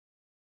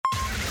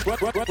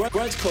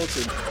Brunch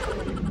Culture.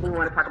 We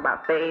want to talk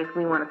about faith.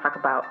 We want to talk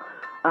about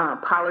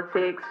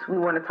politics. We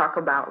want to talk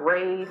about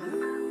race.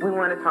 We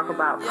want to talk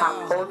about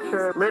pop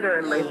culture.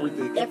 Literally,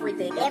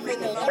 everything is up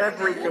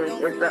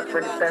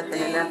for discussion,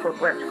 and that's what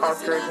Brunch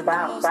Culture is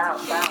about. It's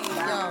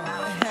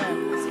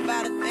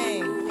about a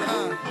thing.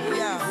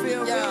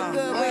 Feel real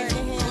good. Wave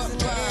your hands in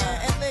the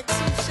air and lick 2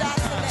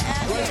 shots in the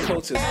air. Brunch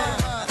Culture.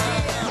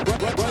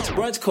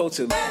 Brunch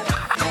Culture.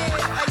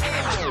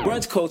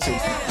 Brunch Culture.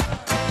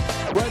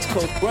 Brunch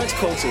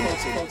Culture.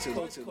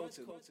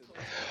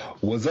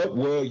 What's up,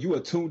 world? You are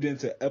tuned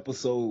into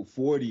episode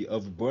 40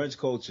 of Brunch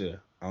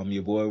Culture. I'm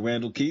your boy,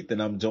 Randall Keith,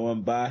 and I'm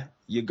joined by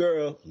your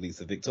girl,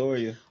 Lisa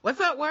Victoria.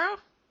 What's up, world?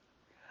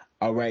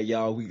 All right,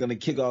 y'all. We're going to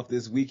kick off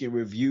this week in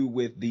review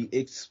with the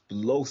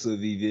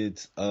explosive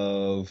events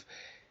of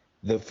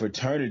the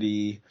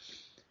fraternity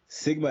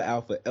Sigma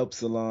Alpha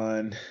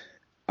Epsilon.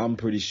 I'm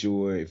pretty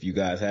sure if you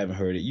guys haven't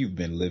heard it, you've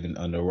been living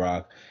under a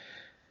rock.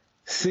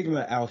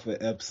 Sigma Alpha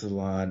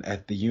Epsilon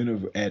at the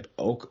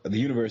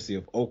University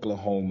of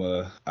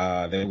Oklahoma.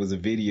 There was a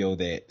video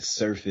that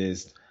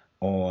surfaced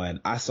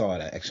I saw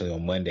it actually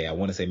on Monday. I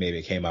want to say maybe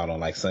it came out on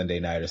like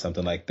Sunday night or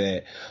something like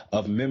that,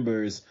 of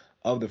members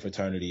of the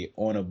fraternity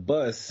on a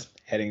bus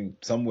heading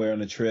somewhere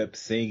on a trip,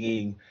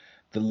 singing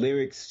the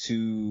lyrics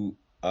to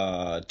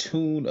a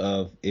tune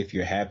of "If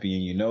You're Happy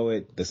and You Know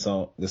It." The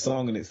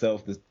song in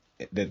itself,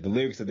 the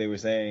lyrics that they were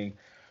saying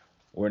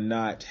were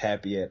not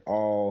happy at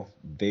all.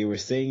 They were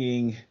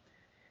singing,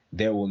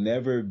 "There will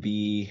never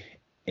be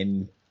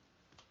an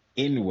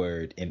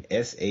N-word in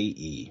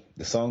SAE."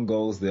 The song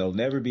goes, "There'll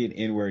never be an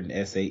N-word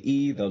in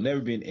SAE. There'll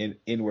never be an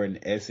N-word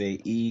in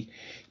SAE.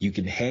 You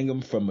can hang them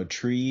from a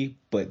tree,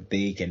 but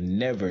they can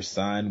never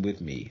sign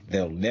with me.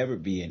 There'll never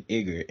be an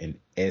Igger in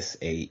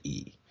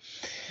SAE."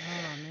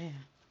 Oh, man.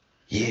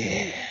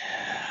 Yeah.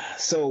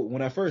 So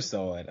when I first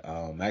saw it,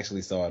 I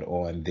actually saw it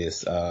on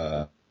this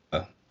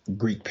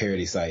Greek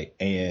parody site,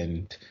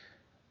 and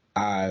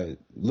I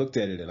looked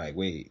at it and like,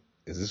 wait,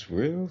 is this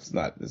real? It's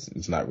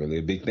not really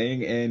a big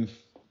thing. And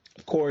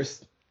of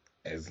course,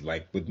 as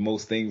like with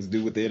most things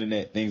do with the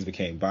internet, things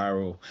became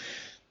viral.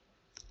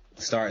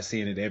 Start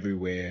seeing it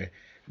everywhere.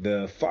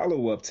 The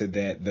follow-up to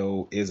that,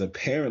 though, is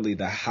apparently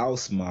the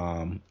house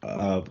mom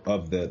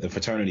of the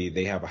fraternity.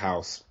 They have a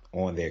house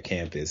on their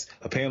campus.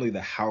 Apparently the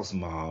house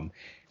mom,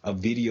 a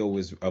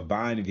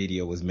Vine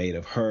video was made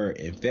of her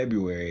in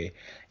February,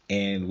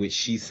 in which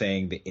she's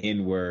saying the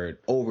N-word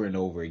over and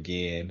over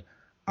again.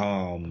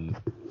 And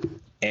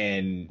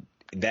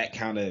that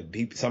kind of,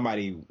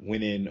 somebody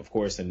went in, of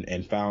course,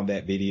 and found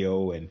that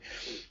video, and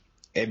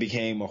it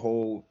became a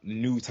whole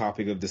new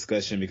topic of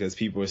discussion because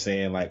people were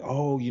saying like,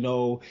 oh, you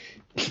know,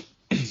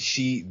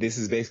 this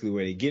is basically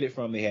where they get it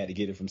from. They had to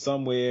get it from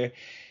somewhere.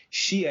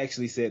 She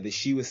actually said that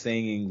she was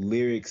singing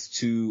lyrics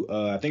to,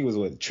 I think it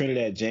was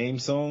Trinidad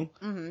James song.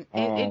 Mm-hmm.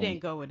 It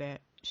didn't go with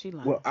that. She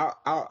lied. Well,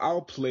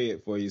 I'll play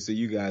it for you so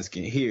you guys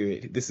can hear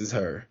it. This is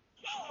her.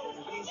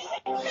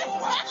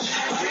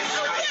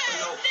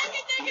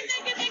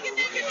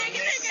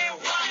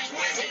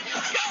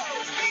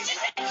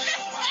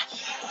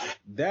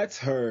 That's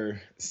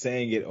her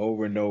saying it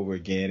over and over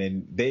again.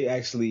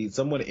 And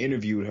someone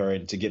interviewed her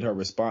to get her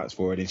response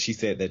for it. And she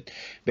said that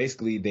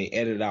basically they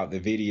edited out the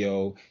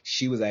video.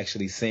 She was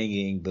actually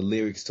singing the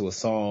lyrics to a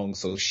song.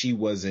 So she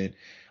wasn't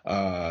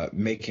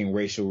making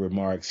racial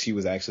remarks. She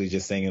was actually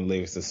just singing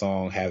lyrics to a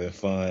song, having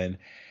fun.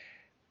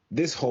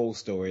 This whole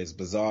story is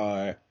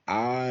bizarre.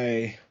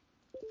 I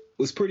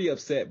was pretty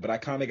upset, but I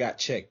kind of got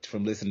checked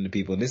from listening to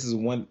people. And this is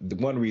one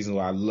reason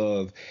why I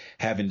love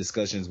having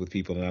discussions with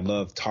people, and I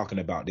love talking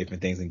about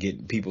different things and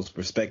getting people's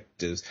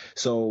perspectives.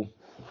 So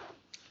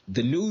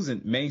the news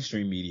and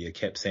mainstream media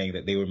kept saying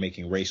that they were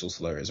making racial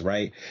slurs,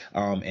 right?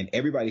 And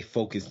everybody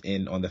focused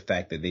in on the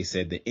fact that they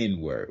said the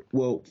N-word.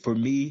 Well, for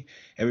me,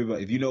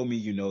 everybody, if you know me,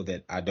 you know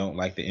that I don't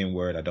like the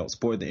N-word. I don't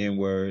support the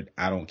N-word.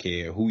 I don't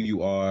care who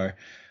you are.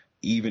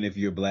 Even if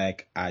you're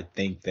black, I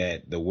think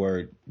that the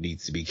word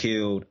needs to be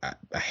killed.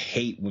 I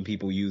hate when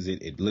people use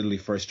it. It literally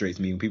frustrates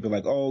me when people are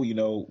like, oh, you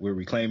know, we're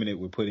reclaiming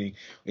it.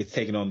 It's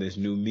taking on this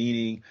new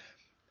meaning.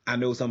 I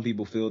know some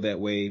people feel that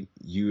way.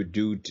 You're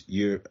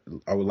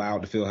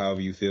allowed to feel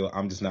however you feel.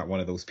 I'm just not one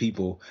of those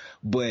people.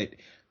 But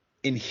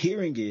in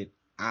hearing it,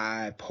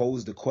 I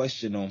posed a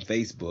question on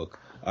Facebook,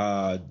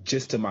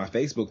 just to my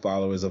Facebook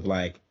followers of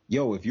like,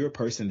 yo, if you're a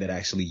person that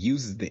actually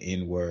uses the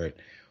N-word,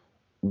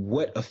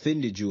 what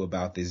offended you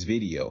about this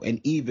video?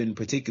 And even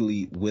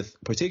particularly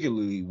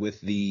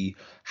with the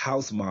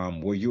house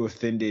mom, were you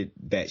offended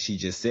that she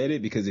just said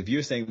it? Because if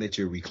you're saying that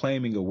you're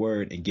reclaiming a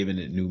word and giving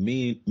it new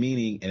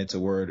meaning, and it's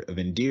a word of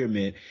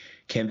endearment,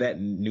 can that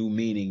new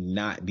meaning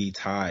not be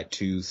tied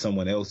to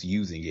someone else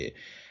using it?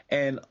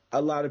 And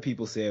a lot of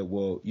people said,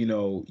 well, you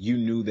know, you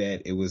knew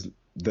that it was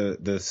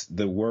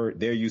the word,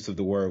 their use of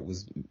the word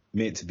was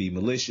meant to be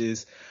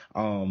malicious.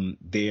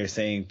 They're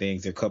saying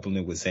things, they're coupling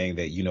it with saying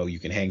that, you know, you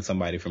can hang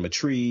somebody from a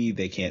tree,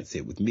 they can't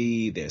sit with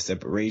me, there's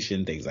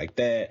separation, things like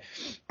that.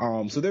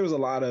 So there was a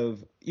lot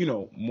of, you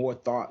know, more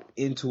thought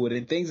into it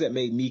and things that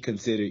made me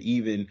consider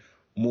even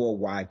more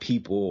why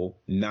people,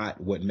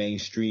 not what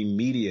mainstream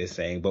media is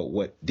saying, but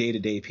what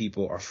day-to-day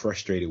people are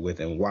frustrated with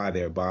and why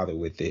they're bothered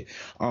with it.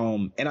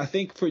 And I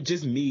think for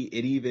just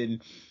me,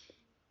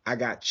 I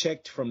got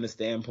checked from the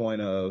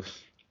standpoint of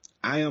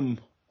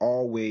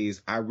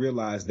I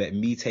realize that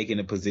me taking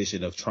a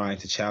position of trying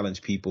to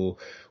challenge people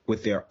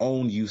with their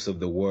own use of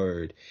the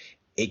word,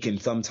 it can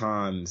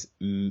sometimes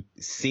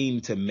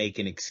seem to make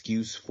an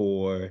excuse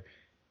for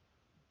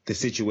the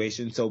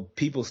situation. So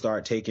people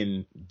start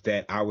taking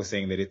that I was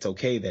saying that it's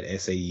okay that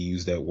SAE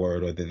used that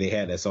word or that they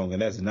had that song.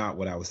 And that's not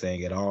what I was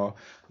saying at all.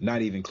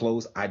 Not even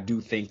close. I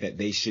do think that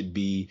they should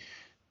be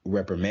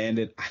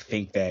reprimanded. I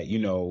think that,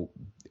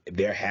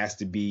 there has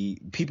to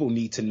be, people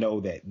need to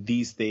know that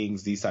these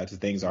types of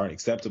things aren't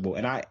acceptable.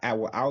 And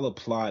I'll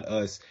applaud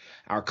us,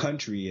 our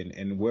country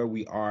and where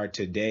we are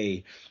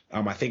today.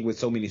 I think with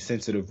so many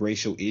sensitive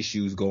racial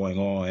issues going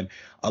on,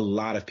 a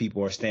lot of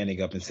people are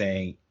standing up and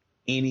saying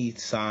any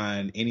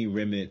sign, any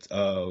remnants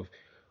of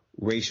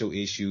racial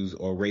issues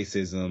or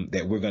racism,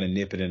 that we're going to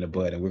nip it in the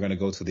bud and we're going to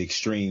go to the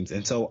extremes.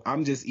 And so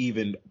I'm just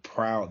even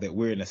proud that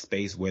we're in a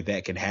space where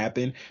that can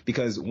happen,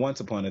 because once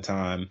upon a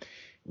time,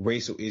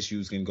 racial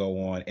issues can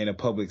go on in a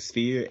public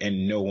sphere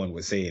and no one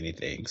would say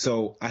anything.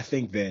 So I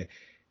think that,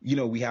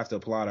 we have to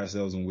applaud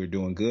ourselves when we're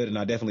doing good. And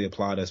I definitely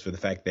applaud us for the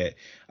fact that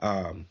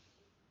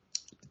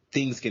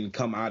things can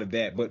come out of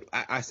that. But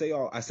I say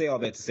all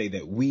that to say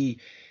that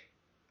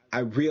I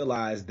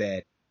realize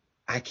that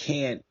we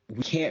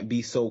can't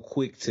be so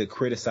quick to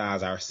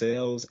criticize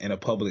ourselves in a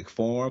public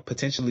forum,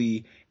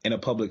 potentially in a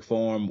public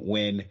forum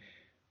when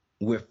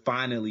we're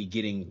finally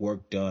getting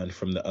work done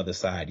from the other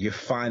side. You're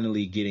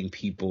finally getting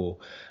people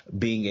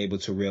being able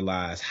to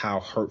realize how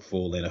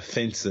hurtful and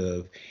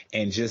offensive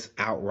and just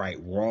outright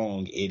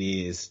wrong it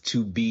is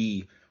to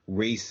be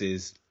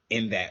racist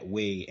in that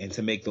way and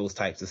to make those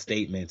types of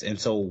statements. And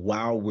so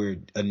while we're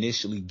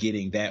initially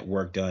getting that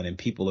work done and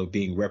people are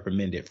being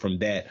reprimanded from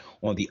that,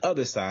 on the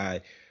other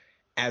side,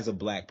 as a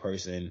black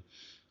person,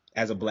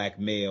 as a black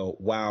male,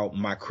 while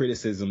my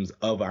criticisms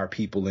of our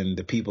people and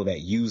the people that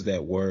use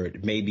that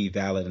word may be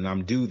valid and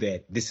I'm due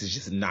that, this is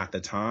just not the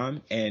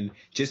time. And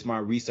just my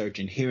research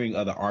and hearing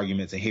other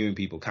arguments and hearing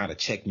people kind of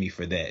check me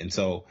for that. And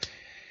so,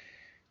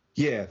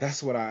 yeah,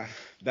 that's what I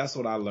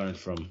learned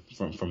from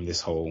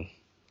this whole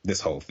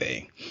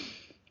thing.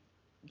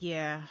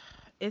 Yeah,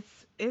 it's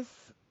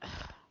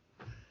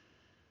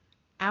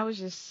I was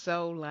just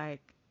so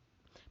like,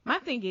 my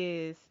thing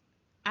is,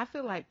 I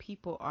feel like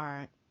people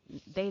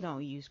they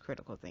don't use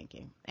critical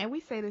thinking. And we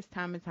say this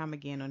time and time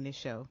again on this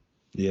show.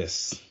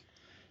 Yes.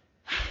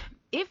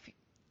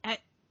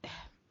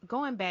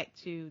 Going back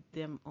to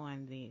them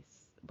on this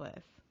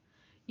bus,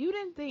 you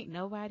didn't think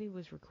nobody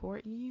was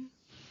recording you?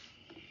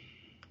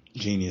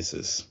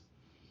 Geniuses.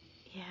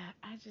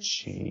 Yeah,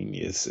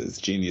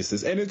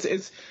 Geniuses. And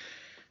it's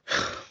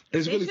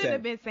really they should sad.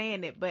 have been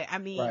saying it, but I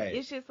mean, right.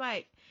 It's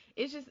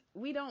just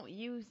we don't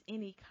use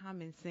any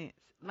common sense.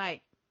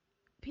 Like,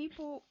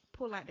 people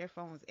pull out their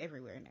phones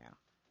everywhere now.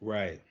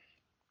 Right.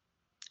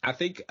 I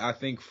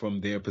think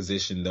from their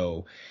position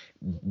though,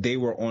 they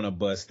were on a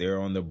bus. They're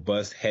on the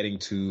bus heading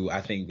to,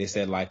 I think they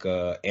said like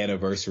a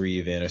anniversary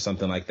event or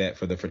something like that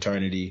for the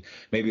fraternity.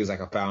 Maybe it was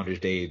like a Founders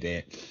Day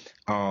event.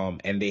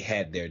 And they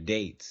had their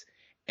dates.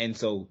 And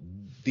so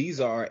these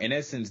are, in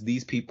essence,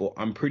 these people,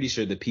 I'm pretty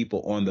sure the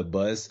people on the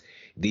bus,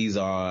 these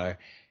are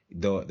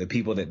the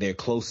people that they're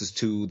closest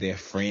to, their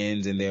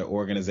friends in their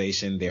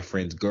organization, their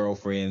friends'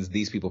 girlfriends.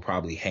 These people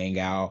probably hang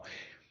out.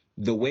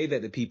 The way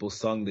that the people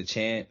sung the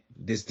chant,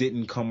 this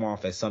didn't come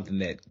off as something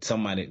that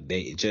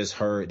they just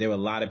heard. There were a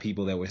lot of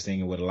people that were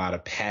singing with a lot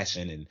of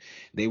passion, and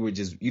they were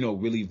just,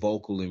 really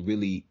vocal and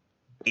really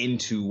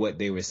into what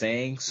they were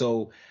saying.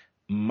 So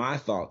my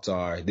thoughts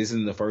are, this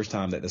isn't the first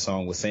time that the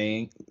song was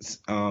they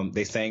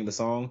sang the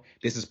song.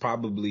 This is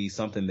probably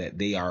something that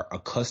they are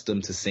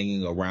accustomed to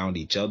singing around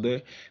each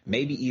other,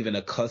 maybe even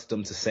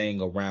accustomed to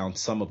saying around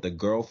some of the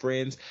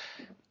girlfriends.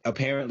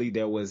 Apparently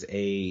there was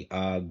a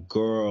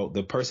girl,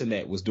 the person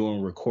that was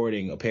doing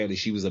recording, apparently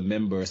she was a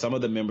member. Some of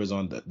the members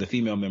on the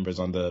female members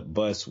on the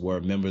bus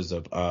were members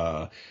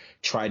of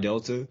Tri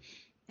Delta.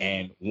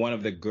 And one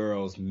of the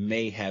girls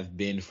may have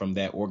been from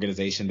that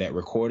organization that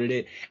recorded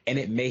it. And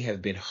it may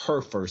have been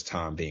her first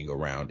time being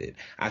around it.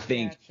 I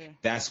think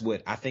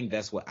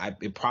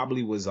it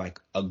probably was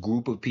like a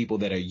group of people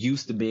that are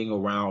used to being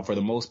around. For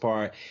the most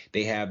part,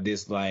 they have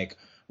this like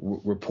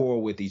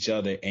rapport with each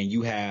other, and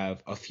you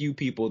have a few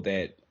people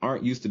that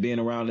aren't used to being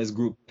around this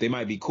group. They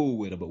might be cool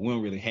with them, but we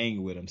don't really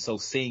hang with them. So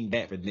seeing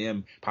that for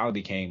them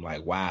probably became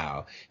like,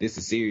 wow, this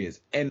is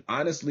serious. And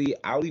honestly,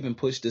 I'll even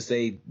push to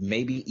say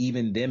maybe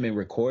even them in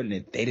recording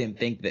it, they didn't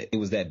think that it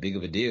was that big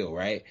of a deal,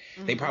 right?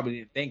 Mm-hmm. They probably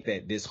didn't think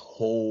that this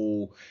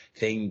whole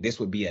thing, this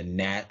would be a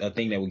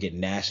thing that would get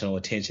national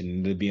attention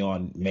and it'd be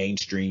on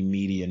mainstream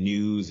media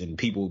news and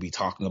people would be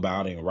talking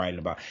about it and writing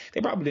about it. They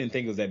probably didn't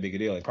think it was that big a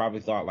deal. They probably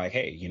thought like,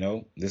 hey,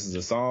 this is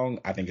a song.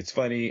 I think it's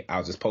funny.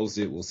 I'll just post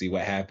it. We'll see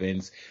what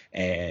happens.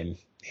 And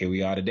here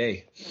we are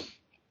today.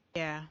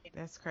 Yeah,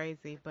 that's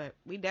crazy. But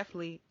we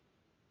definitely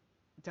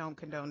don't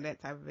condone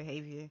that type of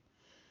behavior.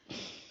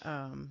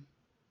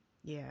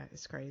 Yeah,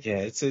 it's crazy. Yeah,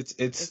 it's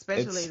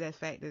especially the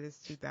fact that it's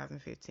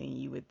 2015.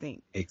 You would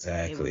think it would be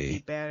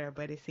exactly. better,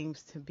 but it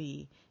seems to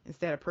be,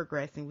 instead of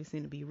progressing, we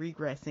seem to be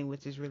regressing,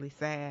 which is really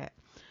sad.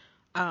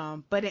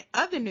 But in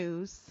other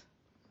news,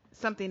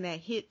 something that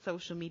hit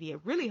social media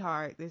really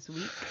hard this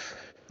week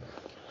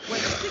was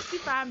a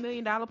 $65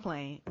 million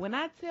plane. When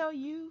I tell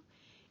you,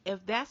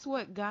 if that's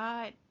what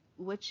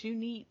you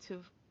need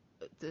to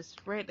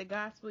spread the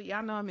gospel,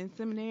 y'all know I'm in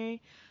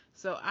seminary,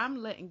 so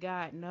I'm letting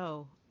God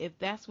know if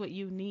that's what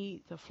you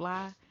need to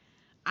fly.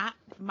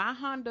 My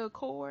Honda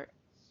Accord,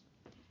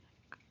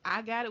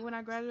 I got it when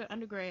I graduated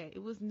undergrad.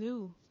 It was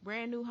new,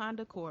 brand new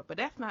Honda Accord, but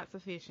that's not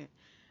sufficient.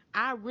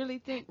 I really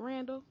think,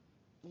 Randall,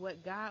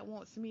 what God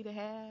wants me to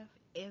have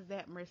is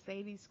that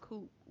Mercedes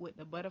coupe with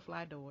the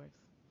butterfly doors.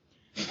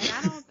 And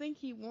I don't think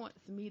he wants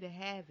me to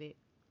have it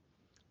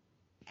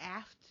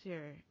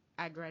after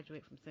I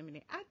graduate from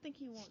seminary. I think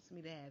he wants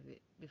me to have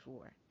it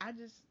before.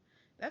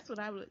 That's what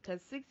I would,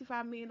 because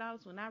 $65 million,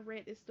 when I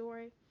read this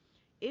story,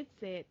 it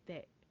said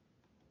that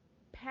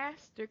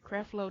Pastor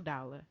Creflo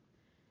Dollar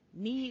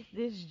needs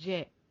this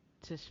jet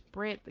to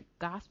spread the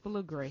gospel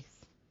of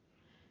grace.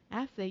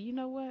 I said, you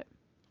know what?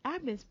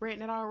 I've been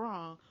spreading it all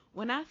wrong.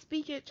 When I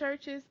speak at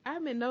churches,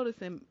 I've been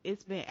noticing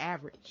it's been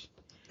average.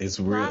 It's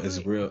real.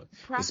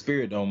 The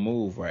spirit don't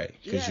move right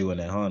because you in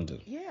that Honda.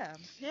 Yeah,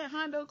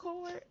 Honda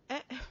Accord.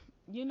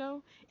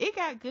 It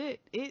got good.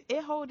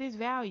 It hold its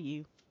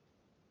value,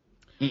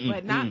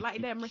 but not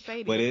like that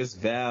Mercedes. But its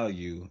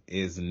value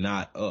is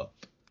not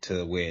up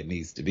to where it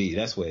needs to be.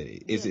 That's where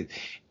it is. Yeah.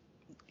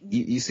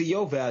 You see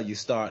your value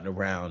starting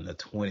around the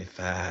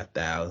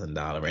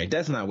 $25,000 range.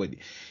 That's not what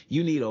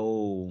you need.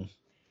 Old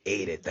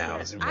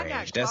 80,000 range. I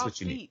got That's what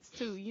you seats need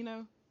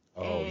too.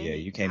 Oh yeah,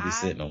 you can't be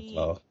sitting on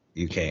cloth.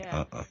 You can't.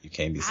 You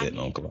can't be sitting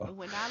on cloth.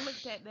 When I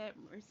looked at that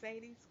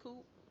Mercedes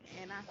coupe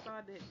and I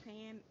saw the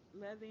tan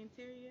leather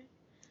interior,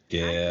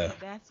 I said,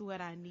 that's what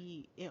I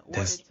need in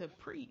order to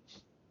preach.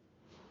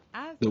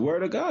 The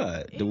word of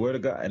God,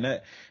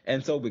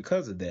 and so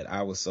because of that,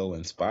 I was so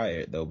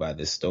inspired though by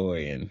this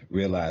story and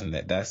realizing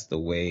that that's the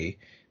way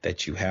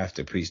that you have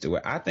to preach the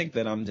word. I think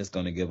that I'm just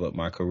going to give up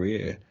my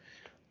career,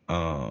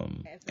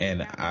 and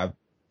I'm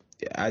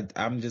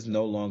just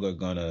no longer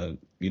gonna,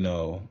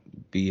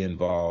 be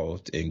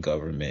involved in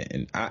government,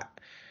 and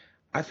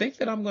I think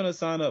that I'm gonna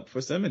sign up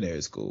for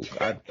seminary school.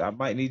 I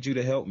might need you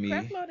to help me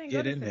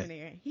get in there.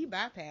 Seminary. He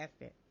bypassed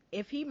it.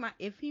 If he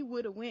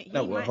would have went, he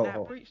might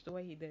not preach the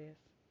way he does.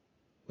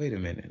 Wait a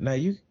minute. Now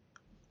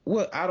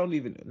I don't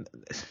even.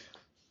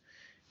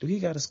 Do he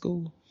got a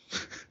school?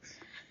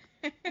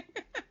 Do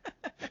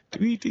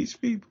he teach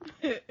people?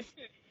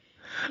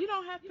 You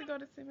don't have to go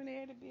to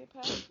seminary to be a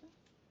pastor.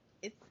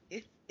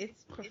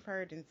 It's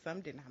preferred in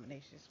some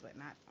denominations, but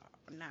not all.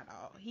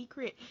 He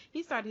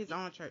started his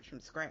own church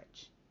from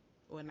scratch.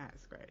 Well, not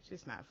scratch.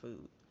 It's not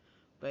food,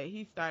 but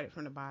he started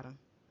from the bottom,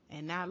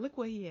 and now look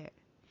where he at.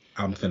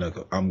 I'm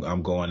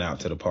going out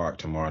to the park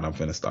tomorrow, and I'm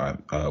finna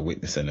start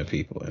witnessing the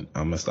people, and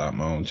I'm gonna start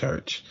my own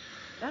church.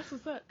 That's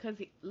what's up. Cause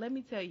let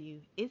me tell you,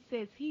 it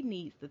says he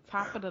needs the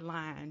top of the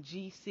line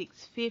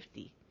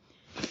G650.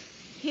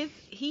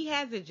 He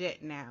has a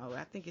jet now.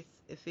 I think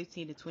it's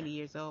 15 to 20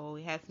 years old.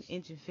 He has an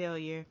engine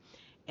failure,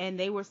 and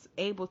they were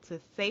able to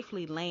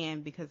safely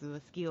land because of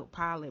a skilled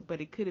pilot, but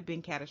it could have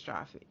been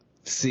catastrophic.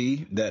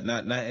 See that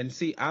I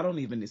don't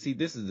even see.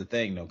 This is the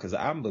thing though, because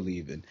I'm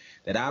believing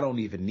that I don't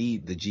even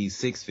need the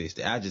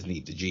G650. I just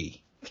need the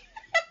G.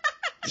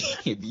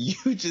 If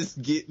you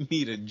just get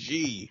me the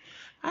G,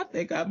 I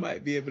think I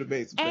might be able to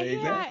make some things happen.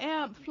 And here I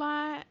am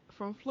flying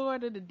from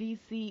Florida to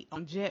DC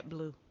on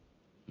JetBlue.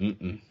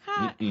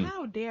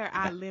 How dare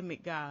I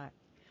limit God?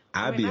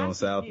 I be on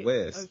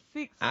Southwest.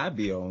 I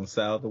be on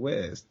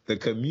Southwest. The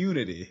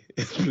community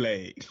is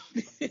playing.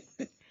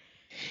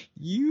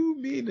 You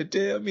mean to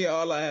tell me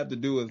all I have to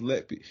do is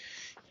let people?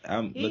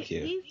 Look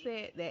here. He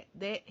said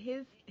that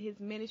his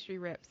ministry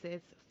rep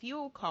says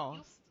fuel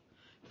costs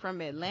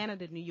from Atlanta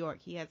to New York.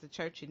 He has a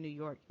church in New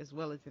York as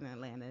well as in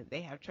Atlanta. They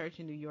have church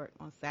in New York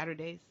on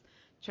Saturdays,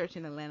 church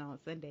in Atlanta on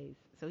Sundays.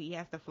 So he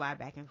has to fly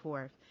back and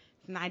forth.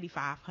 It's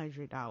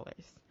 $9,500.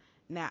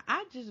 Now,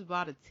 I just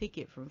bought a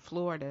ticket from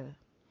Florida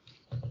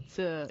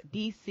to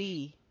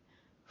DC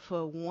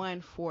for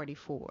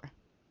 $144.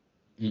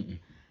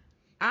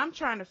 I'm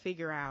trying to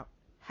figure out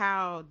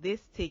how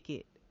this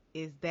ticket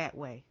is that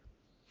way.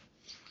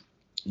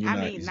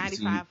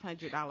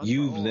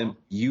 $9,500.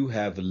 You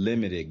have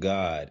limited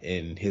God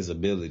and His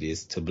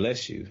abilities to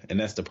bless you, and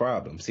that's the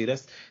problem. See,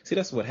 that's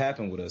what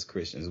happened with us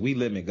Christians. We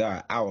limit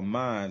God. Our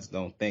minds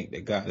don't think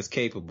that God is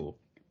capable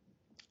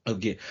of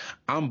getting.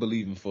 I'm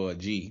believing for a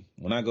G.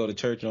 When I go to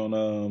church on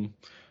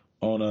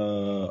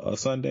a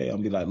Sunday,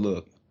 I'm be like,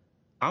 look,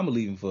 I'm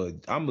believing for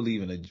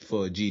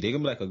a G. They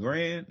gonna be like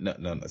 $1,000.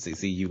 No.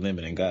 See, you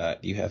limiting God.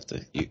 You have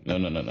to.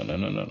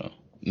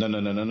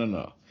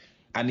 No.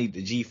 I need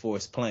the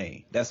G-Force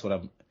plane. That's what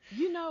I'm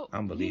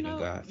believing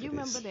God for. You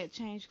remember that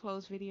Change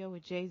Clothes video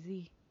with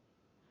Jay-Z?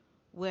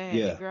 Where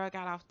the girl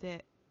got off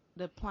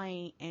the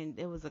plane and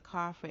there was a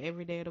car for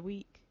every day of the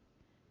week?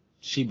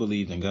 She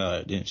believed in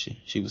God, didn't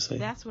she? She was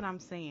saying. That's what I'm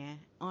saying.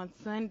 On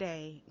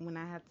Sunday, when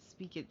I have to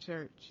speak at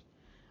church,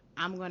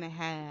 I'm going to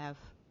have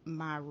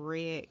my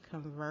red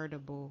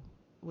convertible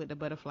with the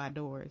butterfly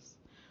doors.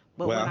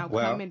 But when I'm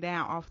coming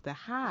down off the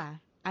high,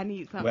 I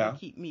need something to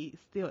keep me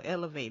still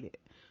elevated.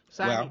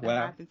 So I need to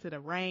hop into the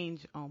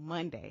range on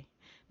Monday.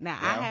 Now,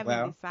 I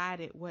haven't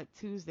decided what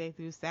Tuesday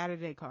through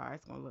Saturday car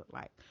is going to look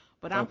like.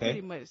 But I'm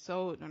pretty much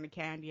sold on the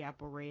candy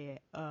apple red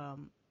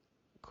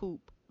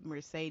coupe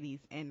Mercedes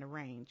and the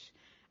range.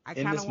 I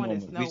kind of want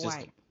it Snow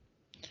White.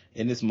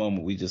 In this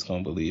moment, we just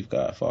going to believe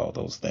God for all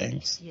those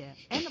things. Yeah,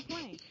 and the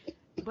plane.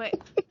 But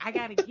I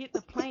got to get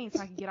the plane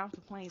so I can get off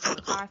the plane so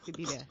the cars can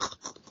be there.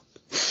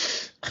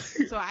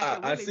 So I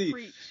can really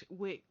preach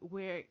with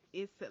where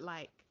it's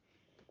like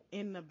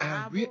in the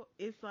Bible,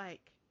 it's like,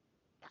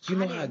 I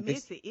didn't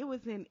miss it.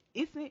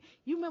 It's in,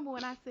 you remember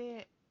when I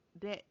said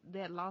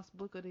that lost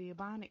book of the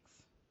Ebonics?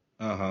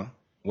 Uh-huh.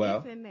 Well,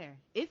 it's in there.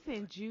 It's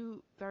in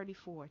Jude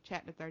 34,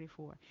 chapter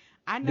 34.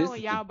 I know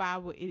in y'all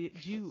Bible,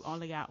 Jude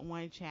only got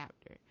one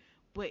chapter.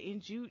 But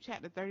in Jude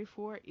chapter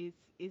 34,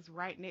 it's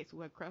right next to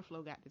where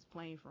Creflo got this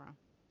plane from.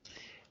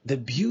 The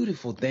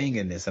beautiful thing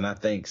in this, and I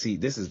think, see,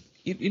 this is,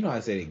 you know how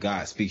I say that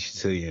God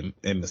speaks to you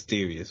in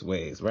mysterious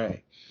ways,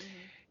 right?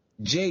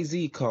 Mm-hmm.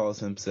 Jay-Z calls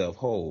himself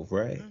Hove,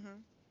 right? Mm-hmm.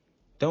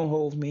 Don't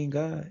Hove mean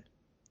God?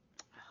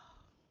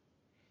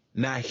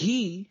 Now,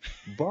 he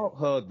bought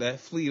her that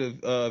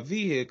fleet of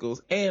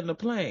vehicles and the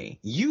plane.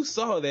 You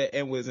saw that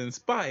and was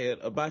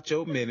inspired about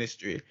your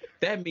ministry.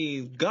 That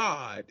means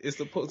God is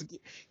supposed to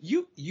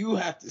get you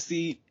have to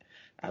see.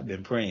 I've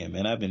been praying,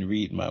 man. I've been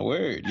reading my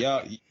word.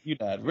 Y'all, you're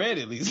not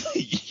ready, Lisa.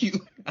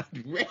 You not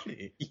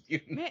ready.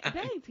 Man, they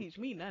ain't teach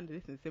me none of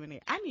this in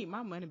seminary. I need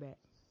my money back.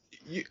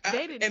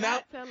 They did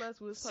not tell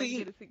us we were supposed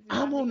to get a $65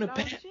 I'm on the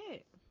path.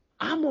 Shit.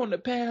 I'm on the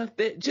path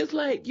that, just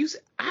like you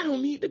said, I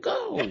don't need to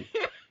go.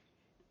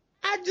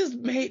 I just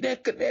made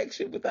that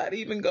connection without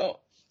even going.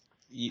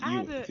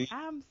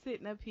 I'm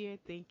sitting up here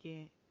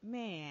thinking,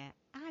 man,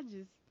 I'm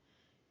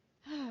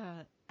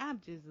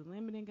just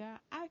limiting God.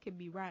 I could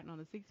be riding on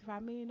a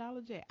 $65 million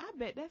jet. I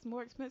bet that's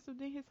more expensive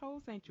than his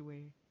whole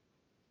sanctuary.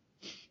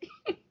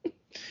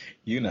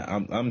 You know,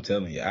 I'm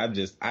telling you, I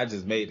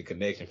just made the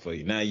connection for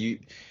you. Now y'all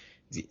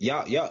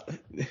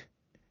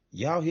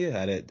hear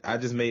how that I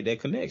just made that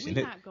connection.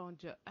 We're not gonna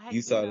judge.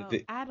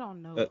 I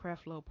don't know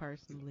Creflo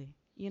personally.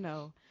 You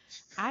know,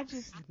 I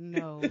just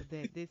know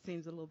that this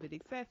seems a little bit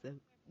excessive.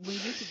 When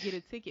you could get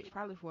a ticket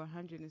probably for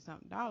 $100 and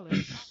something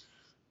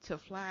to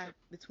fly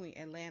between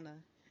Atlanta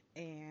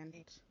and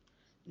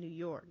New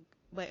York.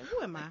 But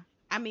who am I?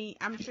 I mean,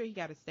 I'm sure he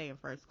got to stay in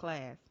first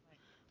class,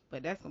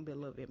 but that's gonna be a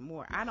little bit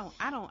more. I'm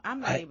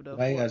not able to afford.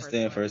 Why you got to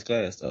stay in first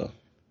class though?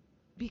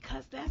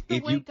 Because that's the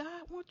way God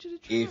wants you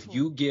to travel. If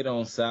you get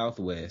on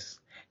Southwest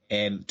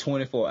and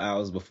 24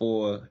 hours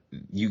before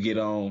you get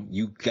on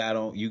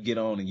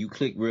and you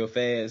click real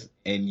fast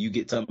and you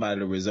get somebody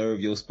to reserve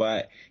your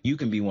spot, you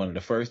can be one of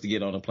the first to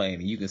get on the plane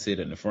and you can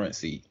sit in the front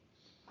seat.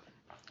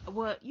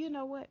 Well, you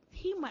know what?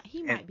 He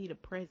might be the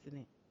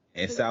president.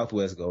 And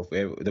Southwest go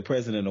for the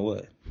president of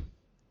what?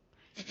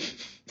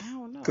 I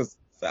don't know. Because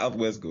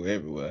Southwest go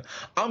everywhere.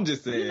 I'm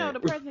just saying. You know,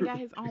 the president got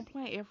his own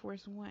plane, Air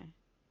Force One.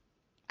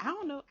 I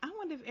don't know. I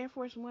wonder if Air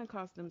Force One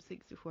cost them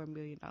 $64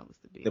 million to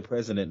build. The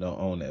president don't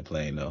own that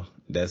plane, though.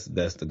 That's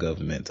the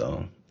government's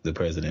own. The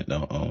president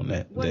don't own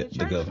that. Well, the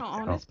church don't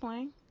own this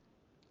plane.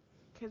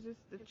 Because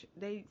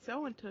they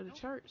sold it to the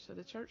church, so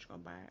the church gonna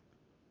buy it.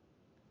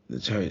 The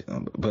church,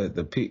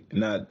 but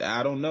now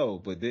I don't know,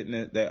 but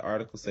didn't that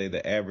article say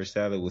the average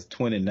salary was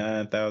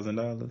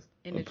 $29,000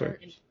 in the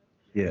church?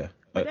 Yeah,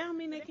 but that don't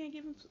mean they can't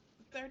give him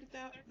 $30,000.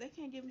 They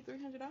can't give him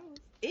 $300.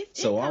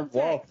 It's so income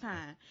tax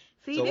time.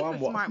 See, so this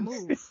is a smart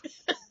move.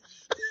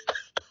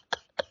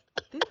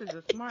 This is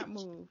a smart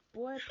move,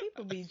 boy.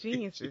 People be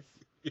geniuses.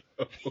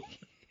 Yo,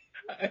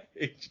 I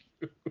hate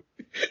you.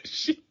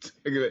 She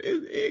talking about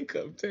it's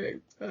income tax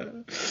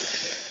time.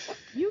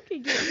 You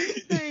can get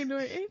anything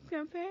during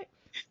income tax.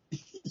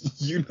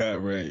 You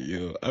not right,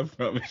 yo. I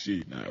promise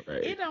you not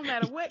right. It don't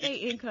matter what their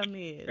income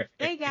is.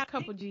 They got a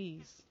couple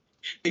G's.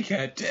 They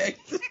got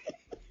taxes.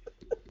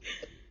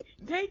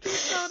 They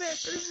just saw that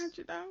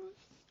 $300.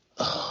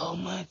 Oh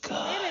my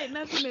God. It ain't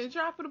nothing in the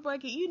drop of the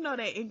bucket. You know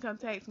that income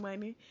tax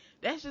money.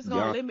 That's just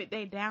gonna limit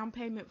their down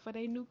payment for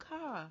their new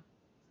car.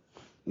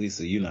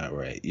 Lisa, you're not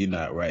right. You're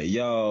not right.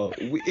 Y'all,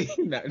 we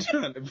not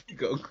trying to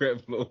go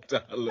Creflo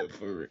Dollar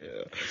for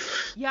real.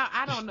 Y'all,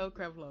 I don't know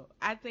Creflo.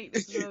 I think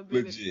this is a little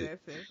bit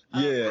excessive.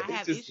 Yeah. I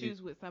have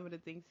issues with some of the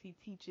things he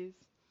teaches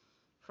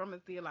from a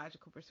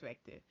theological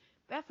perspective.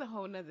 That's a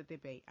whole nother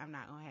debate I'm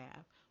not going to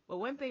have. But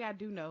one thing I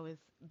do know is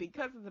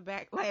because of the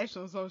backlash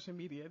on social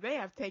media, they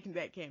have taken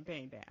that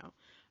campaign down.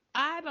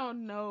 I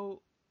don't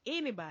know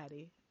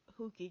anybody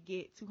who could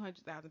get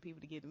 200,000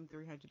 people to give them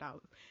 $300.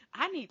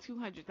 I need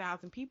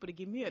 200,000 people to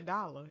give me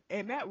 $1,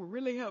 and that would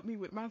really help me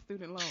with my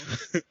student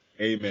loans.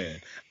 Amen.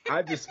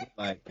 I just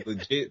like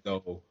legit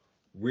though,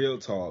 real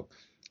talk.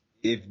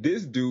 If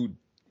this dude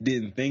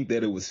didn't think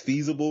that it was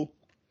feasible,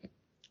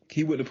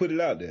 he wouldn't have put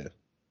it out there.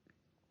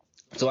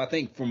 So I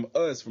think from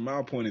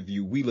our point of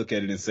view, we look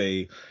at it and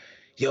say,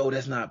 yo,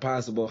 that's not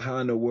possible. How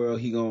in the world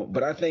he gonna?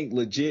 But I think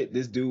legit,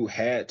 this dude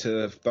had to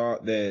have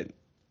thought that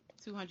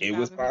 200,000 it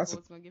was people was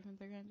possible. gonna give him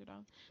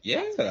 $300.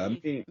 Yeah, That's I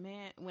faith, mean,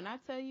 man. When I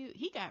tell you,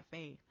 he got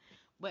faith.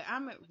 But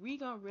we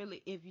gonna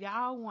really, if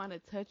y'all want to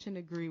touch and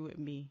agree with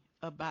me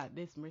about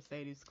this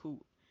Mercedes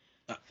coupe,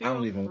 I feel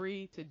don't even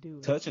free to do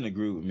it. touch and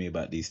agree with me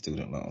about these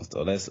student loans,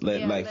 though. Let's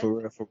let's-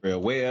 for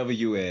real, wherever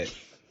you at,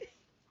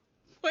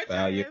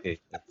 bow your head.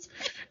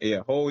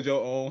 Yeah, hold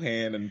your own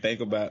hand and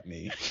think about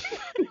me.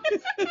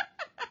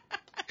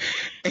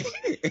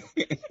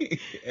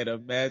 And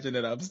imagine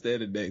that I'm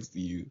standing next to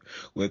you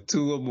with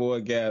two or more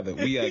gathered.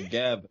 We are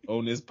gathered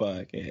on this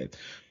podcast.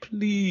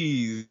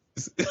 Please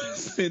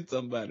send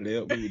somebody to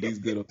help me with these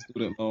good old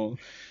student loans.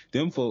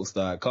 Them folks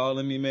started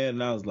calling me, man,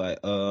 and I was like,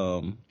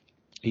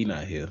 he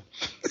not here.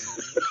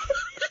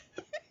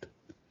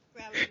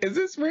 Is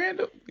this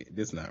random?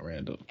 This not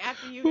random.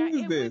 After you Who got,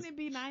 is this? wouldn't it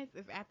be nice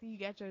if after you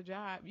got your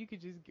job, you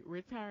could just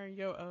return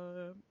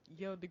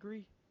your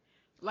degree?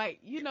 Like,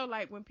 you know,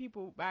 like when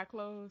people buy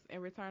clothes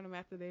and return them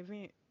after the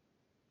event.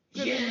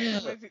 Yeah.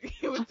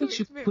 It was How too about you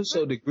expensive. put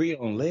your degree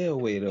on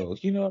layaway, though?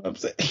 You know what I'm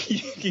saying?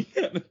 You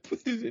gotta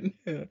put it in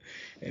there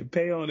and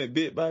pay on it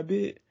bit by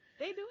bit.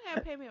 They do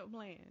have payment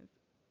plans.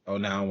 Oh,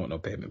 no, I don't want no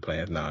payment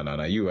plans.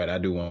 No. You're right. I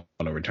do want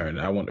to return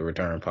it. I want the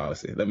return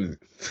policy. Let me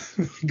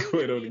go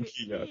ahead on the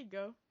key. Here you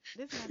go.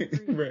 This is my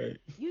degree. Right.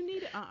 You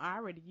need it. I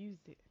already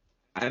used it.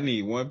 I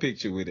need one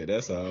picture with it.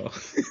 That's all.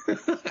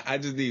 I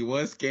just need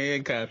one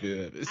scanned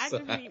copy of it. I so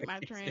just need my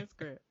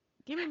transcript.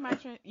 Give me my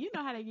You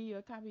know how they give you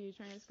a copy of your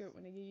transcript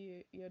when they give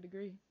you your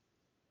degree?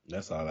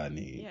 That's all I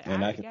need. Yeah,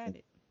 and I can, got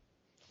it.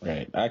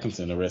 Right. I can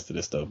send the rest of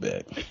this stuff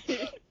back.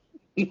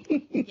 Y'all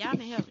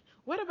didn't help me.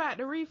 What about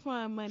the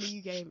refund money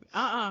you gave me?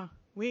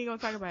 We ain't gonna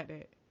talk about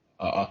that.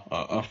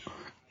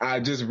 I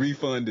just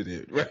refunded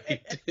it,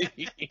 right?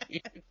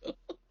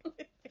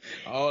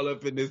 All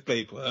up in this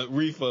paper.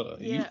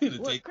 Refund. Yeah.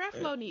 Well,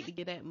 Creflo need to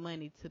get that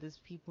money to this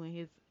people in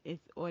his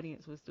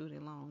audience with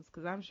student loans,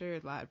 because I'm sure a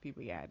lot of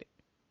people got it.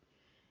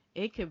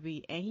 It could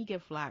be, and he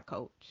could fly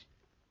coach.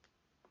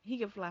 He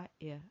could fly,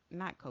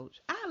 not coach.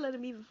 I'll let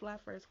him even fly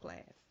first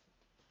class.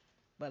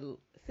 But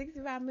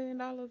 $65 million,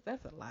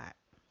 that's a lot.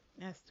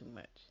 That's too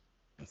much.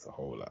 That's a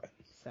whole lot.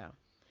 So,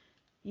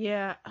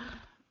 yeah,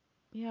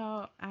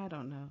 y'all, I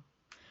don't know.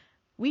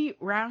 We're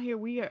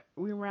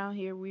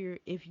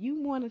if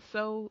you want to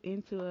sow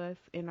into us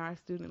in our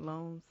student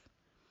loans,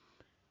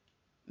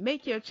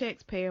 make your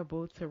checks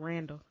payable to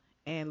Randall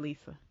and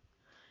Lisa.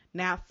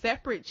 Now,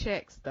 separate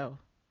checks though,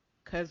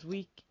 because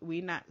we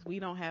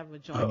don't have a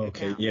joint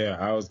account. Yeah,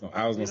 I was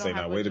gonna say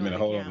now. Wait a minute,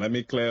 hold on. Let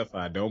me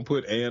clarify. Don't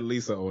put Ann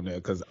Lisa on there,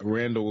 because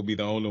Randall will be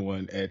the only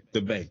one at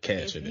the bank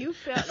cashing it. If you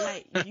felt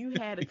like you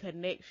had a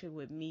connection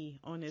with me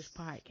on this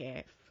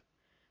podcast,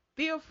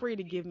 feel free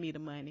to give me the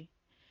money.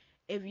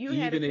 If you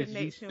had a connection,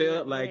 even if you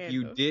felt with like Randall,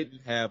 you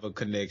didn't have a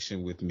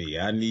connection with me,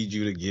 I need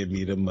you to give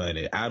me the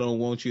money. I don't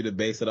want you to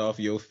base it off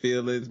your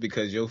feelings,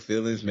 because your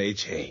feelings may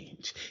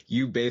change.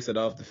 You base it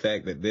off the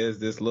fact that there's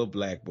this little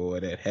black boy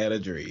that had a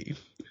dream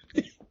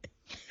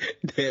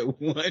that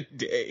one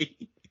day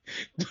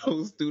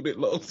those student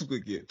loans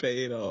would get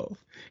paid off,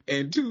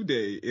 and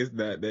today is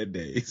not that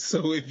day.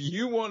 So if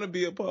you want to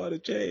be a part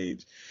of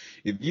change,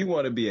 if you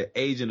want to be an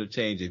agent of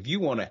change, if you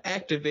want to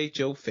activate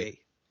your faith,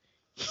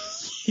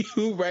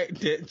 you write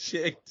that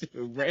check to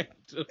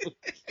Randall.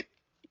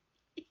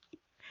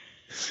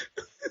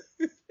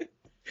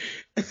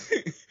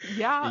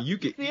 y'all, you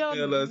can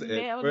email us at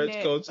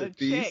Brunch Culture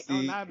DC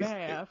on our DC.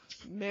 behalf.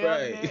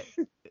 Right.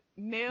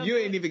 You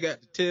ain't even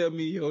got to tell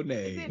me your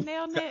name. Is it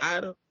Nailnet?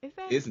 I don't. Is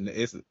that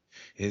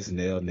It's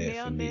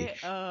Nailnet for me.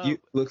 You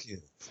look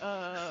here.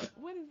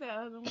 What is that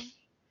other one?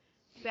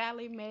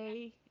 Sally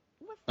Mae.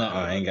 What's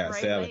I ain't got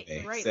Sally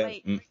Mae. Great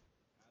Lake.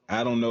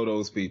 I don't know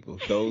those people.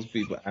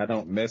 I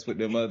don't mess with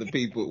them other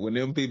people. When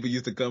them people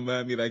used to come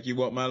by me like, you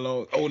want my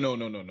loan? Oh, no.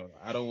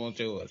 I don't want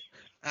yours.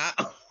 I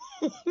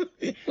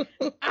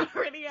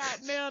already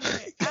got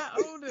Nailnet. I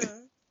own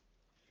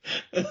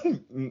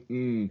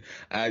them.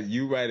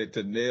 You write it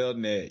to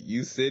Nailnet.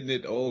 You send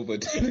it over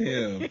to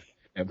him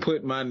and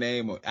put my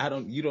name on.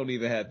 You don't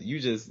even have to.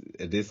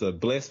 It's a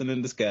blessing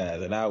in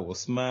disguise, and I will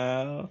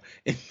smile.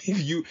 And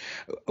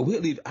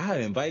if I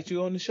invite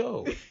you on the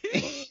show.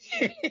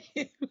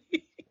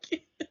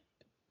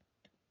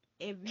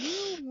 If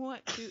you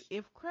want to,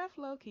 if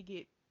Creflo could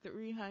get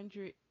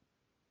 300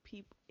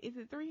 people, is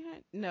it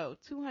 300? No,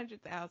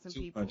 200,000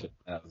 people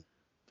 200,000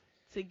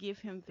 to give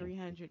him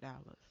 $300.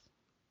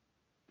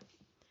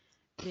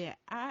 Then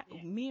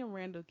me and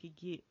Randall could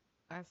get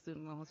our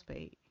student loans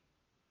paid.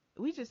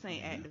 We just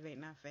ain't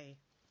activating our faith.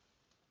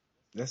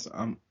 That's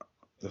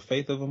the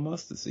faith of a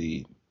mustard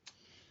seed.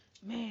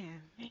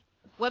 Man.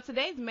 Well,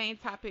 today's main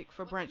topic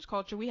for Brunch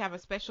Culture, we have a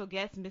special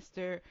guest,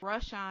 Mr.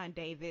 Rashawn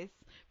Davis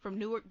from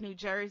Newark, New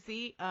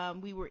Jersey.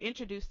 We were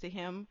introduced to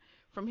him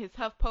from his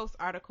HuffPost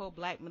article,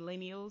 Black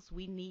Millennials,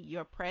 We Need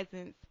Your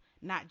Presence,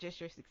 Not Just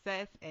Your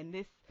Success. And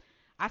this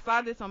I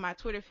saw this on my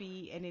Twitter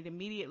feed, and it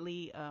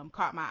immediately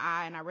caught my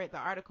eye, and I read the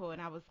article,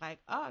 and I was like,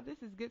 oh,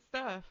 this is good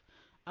stuff.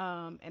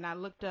 And I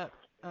looked up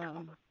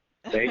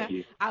Thank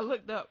you. I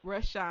looked up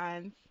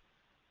Rashawn's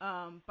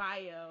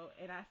bio,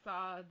 and I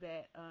saw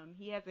that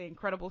he has an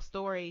incredible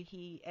story.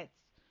 He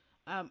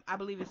I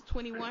believe it's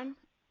 21.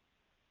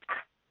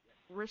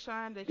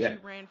 Rashawn, that you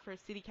ran for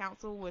city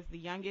council, was the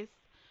youngest.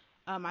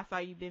 I saw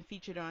you've been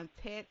featured on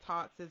TED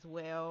Talks as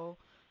well.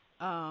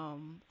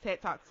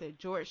 TED Talks at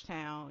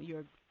Georgetown.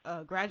 You're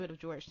a graduate of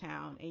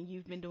Georgetown, and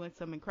you've been doing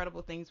some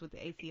incredible things with the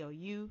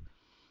ACLU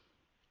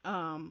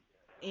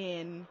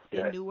in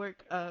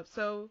Newark.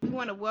 So we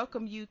want to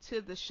welcome you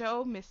to the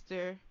show,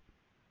 Mr.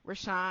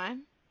 Rashawn.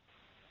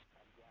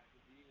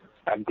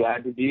 I'm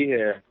glad to be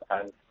here.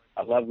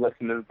 I love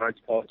listening to Brunch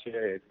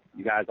Culture, and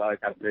you guys always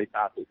have great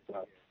topics,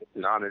 so it's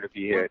an honor to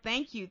be here. Well,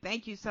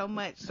 thank you so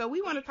much. So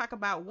we want to talk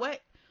about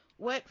what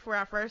for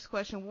our first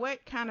question,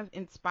 what kind of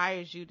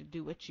inspires you to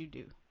do what you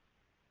do?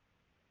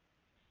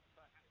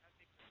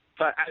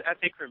 But I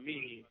think for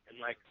me, and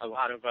like a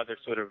lot of other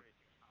sort of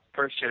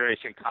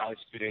first-generation college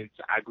students,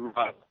 I grew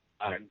up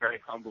in very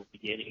humble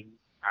beginnings.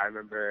 I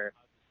remember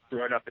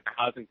growing up in the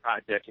housing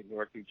project in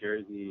Newark, New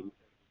Jersey,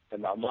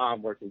 and my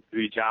mom working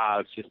 3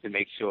 jobs just to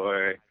make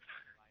sure,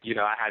 you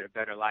know, I had a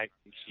better life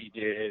than she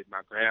did.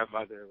 My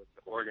grandmother was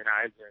the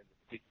organizer in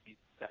the 60s,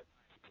 70s.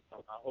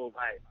 So my whole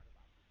life,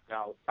 I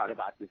always thought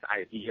about this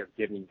idea of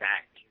giving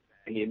back.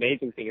 And the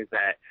amazing thing is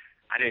that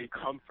I didn't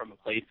come from a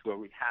place where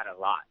we had a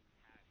lot,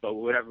 but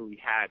whatever we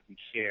had, we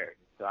shared.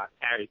 So I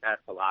carried that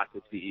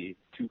philosophy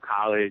to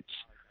college.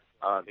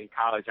 In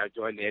college, I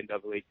joined the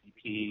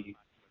NAACP,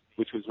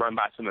 which was run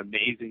by some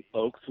amazing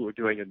folks who are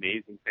doing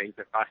amazing things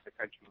across the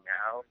country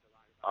now.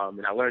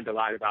 And I learned a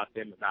lot about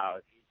them,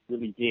 about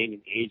really being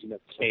an agent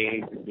of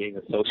change and being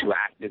a social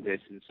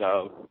activist. And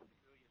so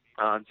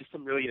just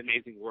some really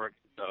amazing work.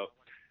 So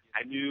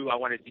I knew I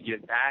wanted to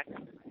give back.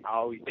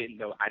 I didn't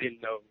know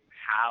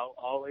how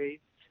always.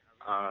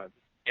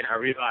 And I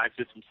realized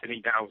just from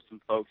sitting down with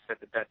some folks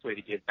that the best way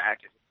to give back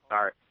is to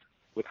start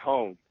with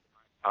home,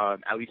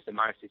 at least in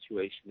my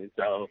situation. And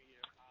so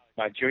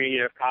my junior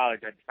year of college,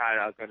 I decided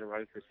I was going to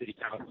run for city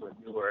council in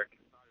Newark.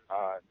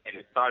 And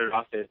it started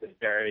off as a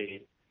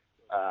very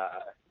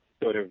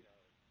sort of,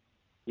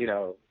 you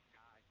know,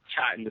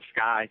 shot in the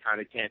sky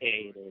kind of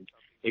campaign. And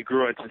it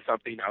grew into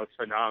something that was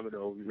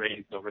phenomenal. We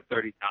raised over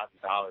 $30,000.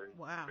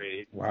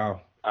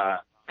 Wow.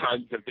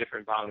 Tons of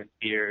different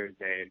volunteers,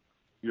 and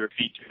we were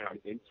featured on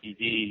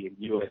MTV and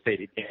USA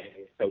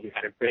Today. So we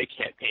had a great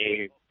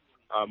campaign.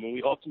 And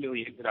we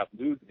ultimately ended up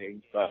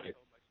losing, but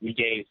we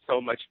gained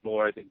so much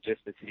more than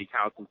just the city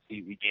council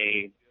seat. We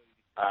gained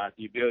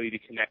the ability to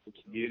connect with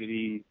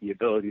communities, the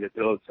ability to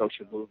build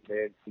social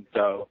movements. And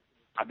so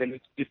I've been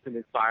just been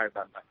inspired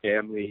by my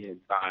family and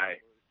by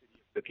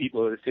the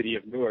people of the city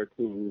of Newark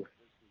who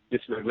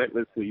just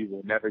relentlessly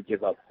will never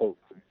give up hope.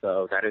 And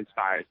so that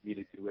inspires me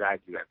to do what I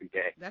do every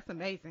day. That's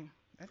amazing.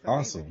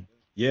 Awesome.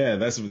 Yeah,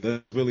 that's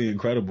really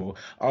incredible.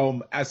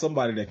 As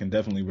somebody that can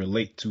definitely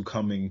relate to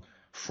coming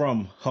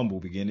from humble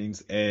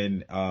beginnings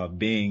and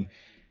being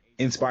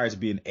inspired to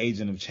be an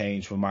agent of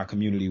change for my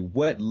community,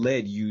 what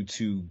led you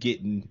to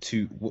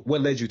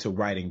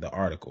writing the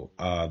article?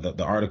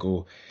 The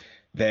article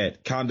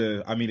that kind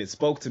of, I mean, it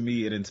spoke to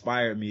me, it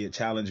inspired me, it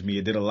challenged me,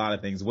 it did a lot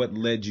of things. What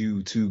led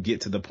you to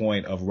get to the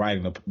point of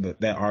writing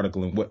that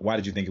article, and why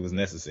did you think it was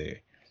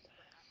necessary?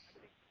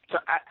 So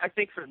I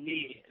think for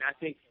me, and I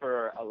think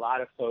for a lot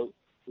of folks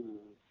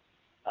who,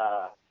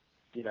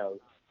 you know,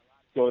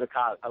 go to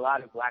college, a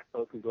lot of black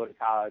folks who go to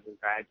college and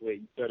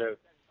graduate, you sort of,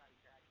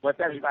 once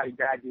everybody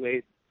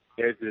graduates,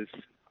 there's this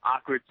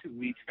awkward 2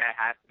 weeks that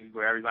happens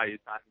where everybody is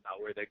talking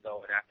about where they're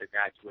going after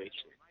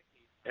graduation.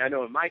 And I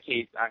know in my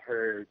case, I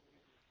heard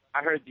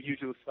the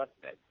usual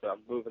suspects. So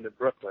I'm moving to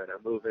Brooklyn.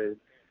 I'm moving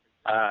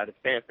to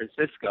San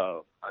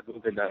Francisco. I'm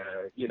moving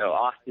to, you know,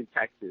 Austin,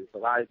 Texas. A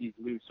lot of these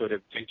new sort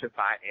of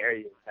gentrified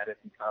areas that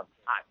have become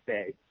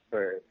hotbeds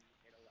for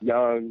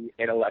young,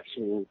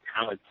 intellectual,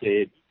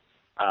 talented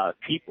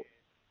people.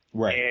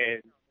 Right.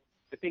 And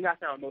the thing I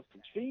found most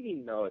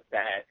intriguing, though, is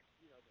that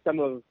some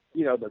of,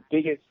 you know, the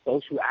biggest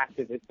social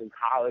activists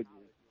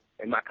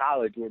in my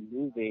college were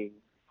moving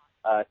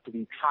to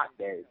these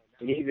hotbeds.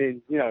 And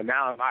even, you know,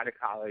 now I'm out of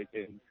college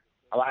and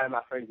a lot of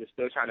my friends are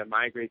still trying to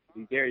migrate to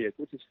these areas,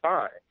 which is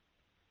fine.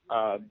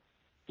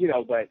 You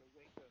know, but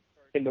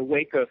in the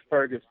wake of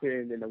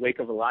Ferguson, in the wake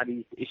of a lot of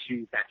these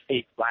issues that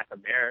face Black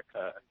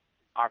America,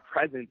 our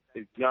presence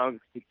as young,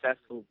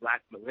 successful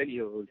Black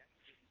millennials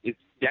is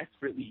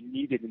desperately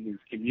needed in these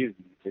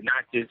communities, and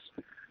not just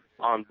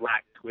on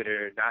Black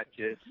Twitter, not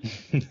just,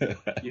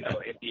 you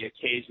know, in the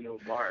occasional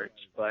march,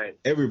 but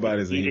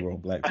everybody's a hero on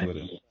Black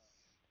Twitter.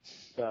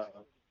 So,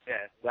 yeah,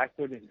 Black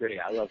Twitter is great.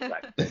 I love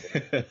Black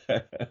Twitter.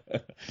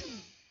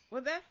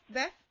 Well,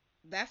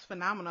 that's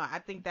phenomenal. I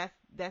think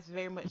that's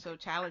very much so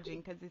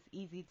challenging because it's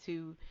easy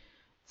to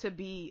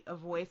be a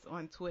voice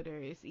on Twitter.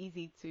 It's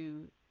easy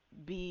to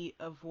be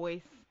a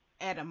voice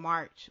at a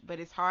march, but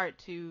it's hard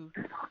to,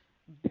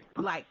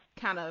 like,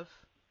 kind of,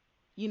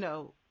 you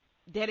know,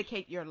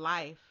 dedicate your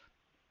life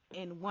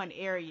in one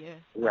area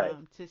Right.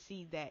 to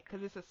see that,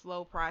 because it's a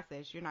slow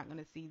process. You're not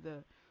going to see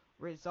the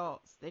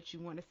results that you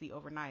want to see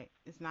overnight.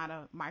 It's not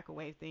a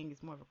microwave thing.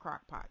 It's more of a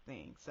crock pot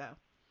thing. So,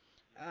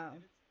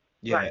 um,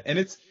 Yeah, Right. and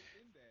it's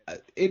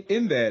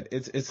in that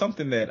it's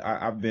something that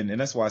I've been, and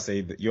that's why I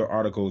say that your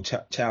article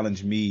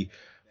challenged me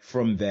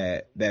from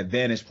that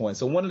vantage point.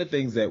 So one of the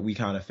things that we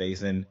kind of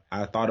face, and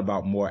I thought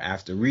about more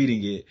after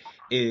reading it,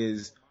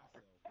 is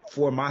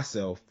for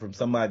myself, from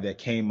somebody that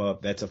came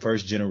up, that's a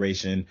first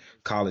generation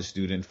college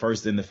student,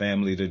 first in the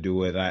family to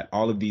do it.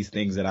 All of these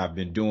things that I've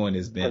been doing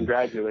has been,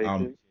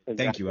 Congratulations.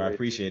 thank you. I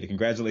appreciate it.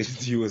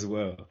 Congratulations to you as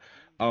well.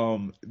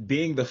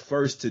 Being the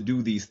first to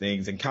do these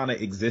things and kind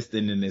of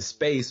existing in this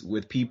space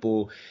with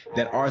people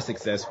that are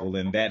successful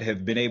and that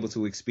have been able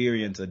to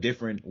experience a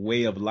different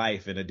way of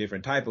life and a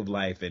different type of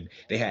life. And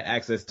they had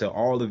access to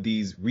all of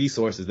these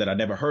resources that I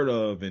never heard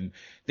of and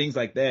things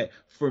like that.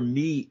 For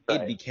me,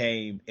 it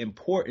became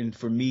important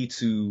for me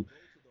to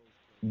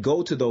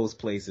go to those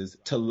places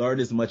to learn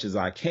as much as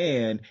I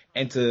can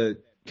and to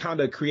kind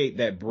of create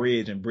that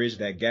bridge and bridge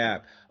that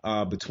gap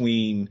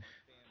between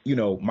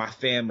my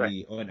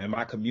family and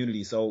my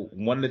community. So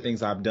one of the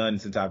things I've done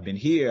since I've been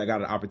here, I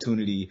got an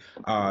opportunity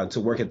to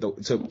work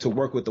to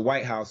work with the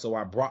White House. So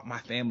I brought my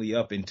family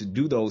up and to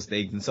do those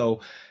things. And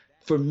so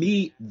for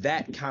me,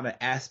 that kind of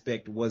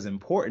aspect was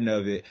important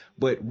of it.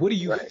 But what do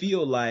you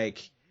feel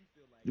like?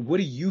 What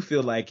do you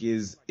feel like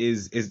is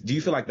do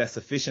you feel like that's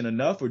sufficient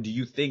enough, or do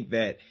you think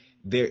that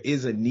there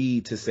is a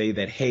need to say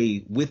that,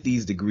 hey, with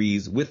these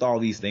degrees, with all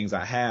these things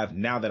I have,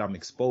 now that I'm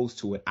exposed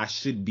to it, I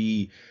should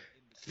be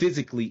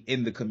physically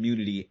in the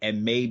community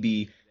and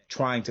maybe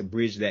trying to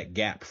bridge that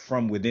gap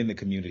from within the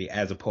community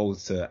as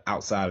opposed to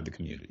outside of the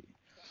community?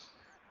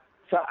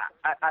 So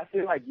I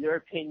feel like your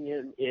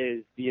opinion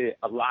is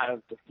a lot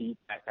of the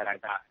feedback that I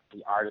got from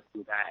the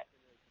article, that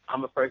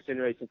I'm a first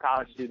generation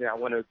college student. I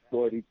want to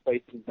explore these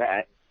places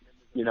that,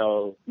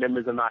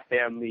 members of my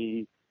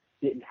family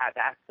didn't have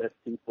access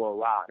to for a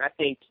while. And I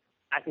think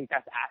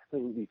that's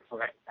absolutely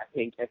correct. I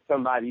think as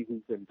somebody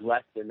who's been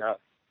blessed enough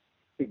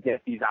to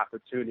get these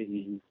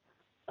opportunities,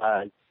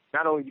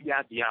 not only do you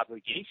have the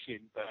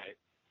obligation, but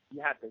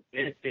you have the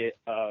benefit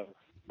of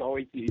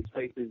going to these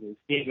places and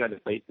seeing other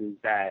places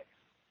that,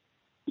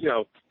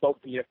 folks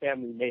in your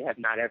family may have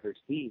not ever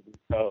seen.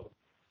 So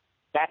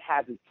that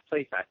has its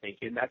place, I think.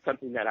 And that's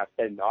something that I've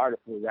said in the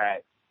article,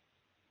 that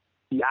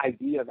the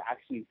idea of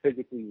actually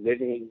physically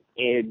living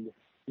in,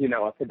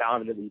 a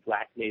predominantly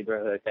black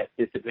neighborhood that's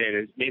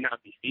disadvantaged may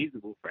not be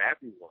feasible for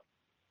everyone.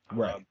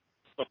 Right.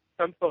 But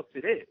for some folks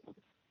it is.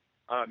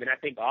 And I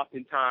think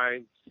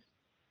oftentimes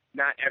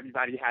not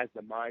everybody has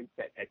the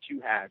mindset that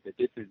you have, that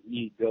this is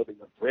me building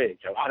a bridge.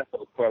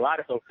 For a lot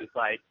of folks, it's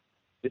like,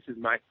 this is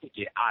my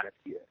ticket out of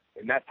here.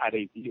 And that's how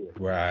they view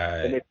it.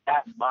 Right. And it's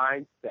that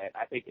mindset.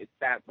 I think it's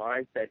that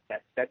mindset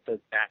that sets us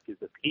back as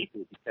a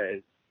people,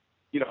 because,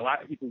 a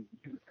lot of people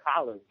use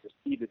college to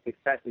see the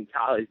success in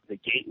college, the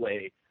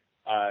gateway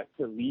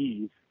to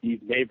leave these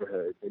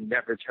neighborhoods and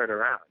never turn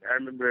around.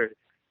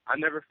 I'll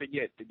never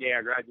forget the day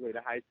I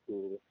graduated high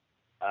school.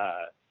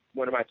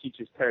 One of my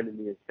teachers turned to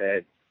me and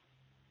said,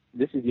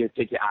 "This is your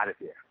ticket out of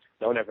here.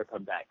 Don't ever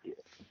come back here."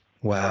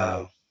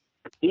 Wow.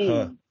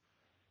 And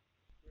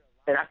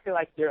I feel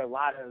like there are a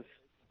lot of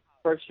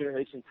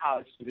first-generation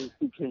college students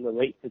who can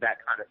relate to that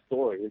kind of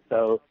story. And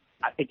so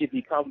I think it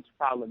becomes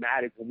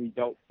problematic when we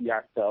don't see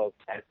ourselves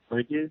as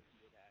bridges,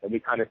 and we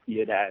kind of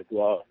see it as,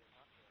 well,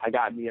 I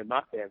got me and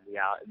my family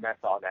out, and that's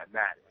all that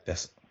matters.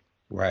 That's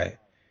right.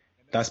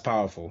 That's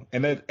powerful.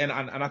 And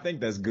I think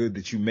that's good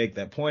that you make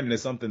that point. And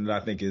it's something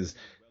that I think is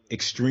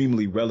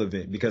extremely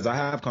relevant, because I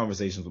have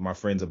conversations with my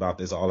friends about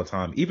this all the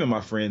time. Even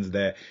my friends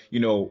that,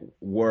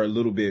 were a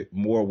little bit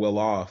more well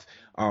off.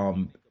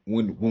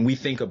 When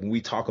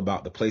we talk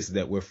about the places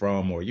that we're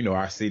from, or,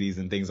 our cities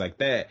and things like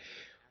that,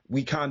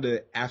 we kind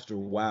of, after a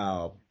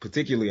while,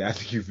 particularly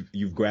after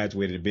you've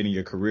graduated and been in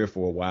your career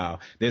for a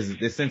while, there's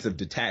this sense of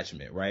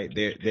detachment, right?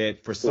 There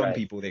for some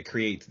people, that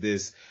creates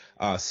this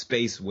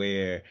space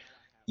where,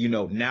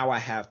 now I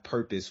have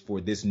purpose for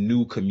this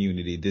new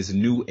community, this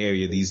new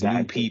area, these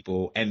new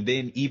people. And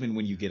then even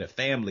when you get a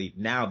family,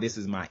 now this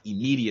is my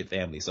immediate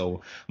family.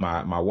 So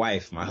my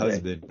wife, my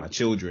husband, my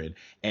children,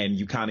 and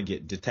you kind of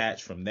get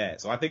detached from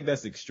that. So I think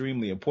that's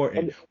extremely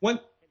important.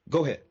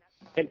 Go ahead.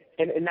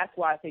 And that's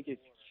why I think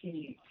it's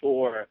key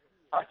for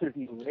us as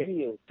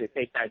millennials to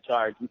take that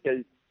charge,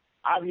 because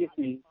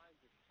obviously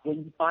when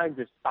you find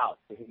your spouse,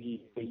 when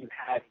you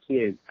have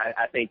kids,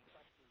 I think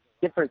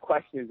different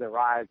questions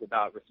arise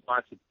about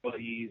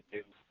responsibilities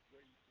and,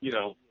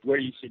 where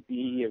you should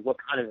be and what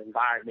kind of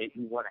environment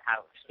you want to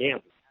have a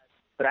family.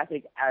 But I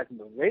think as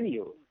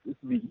millennials, this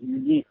is a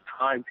unique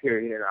time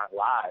period in our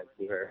lives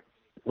where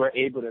we're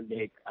able to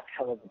make a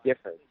hell of a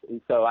difference.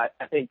 And so I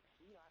think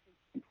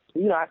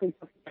something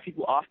that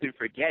people often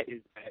forget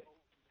is that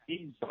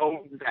these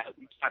zones that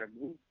we try to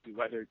move to,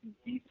 whether it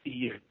be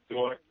D.C. or New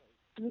York,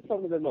 these are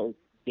some of the most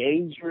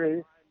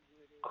dangerous,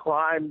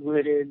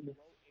 crime-ridden,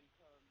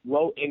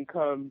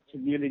 low-income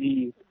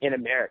communities in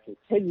America.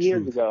 10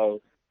 years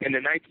ago, in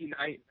the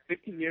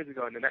 15 years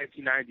ago, in the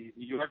 1990s,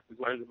 New York was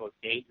one of the most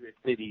dangerous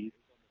cities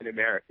in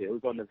America. It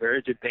was on the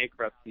verge of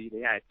bankruptcy.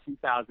 They had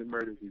 2,000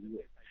 murders a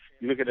year.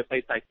 You look at a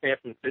place like San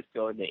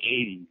Francisco in the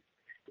 80s,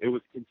 it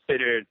was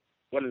considered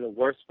one of the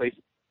worst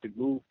places to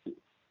move to.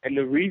 And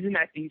the reason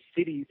that these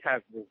cities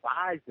have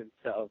revived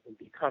themselves and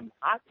become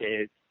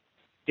hotbeds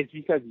is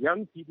because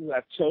young people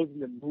have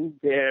chosen to move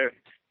there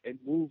and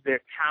move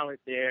their talent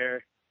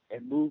there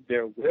and move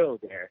their will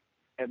there.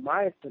 And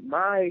my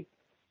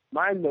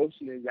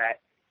notion is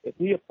that if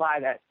we apply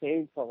that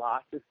same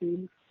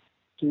philosophy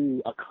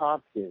to a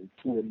Compton,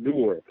 to a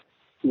Newark,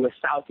 to a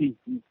Southeast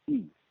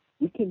DC,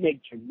 we can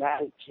make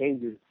dramatic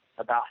changes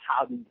about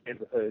how these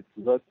neighborhoods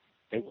look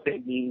and what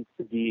it means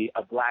to be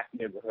a black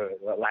neighborhood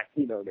or a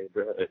Latino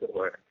neighborhood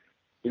or,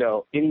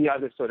 any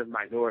other sort of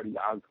minority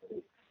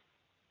enclave.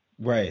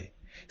 Right.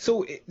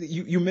 So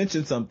you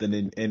mentioned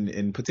something,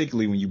 and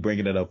particularly when you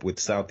bringing it up with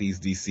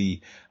Southeast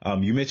DC,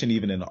 you mentioned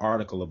even in an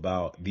article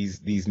about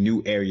these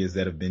new areas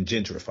that have been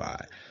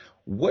gentrified.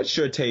 What's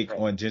your take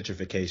on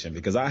gentrification?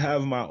 Because I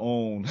have my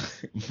own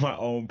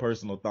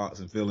personal thoughts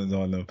and feelings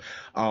on them.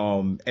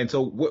 And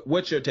so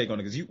what's your take on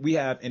it? Because we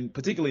have, and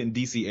particularly in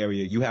DC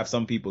area, you have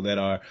some people that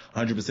are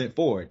 100%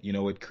 for it.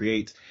 It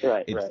creates,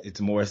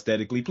 it's more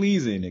aesthetically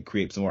pleasing. It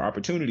creates more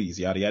opportunities,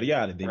 yada, yada,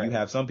 yada. Then you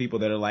have some people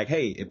that are like,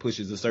 hey, it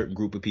pushes a certain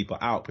group of people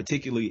out,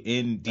 particularly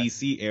in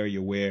DC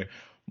area where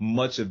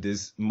much of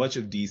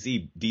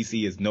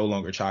DC is no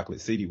longer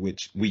Chocolate City,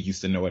 which we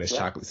used to know it as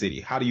Chocolate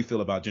City. How do you feel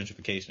about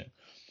gentrification?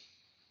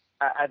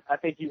 I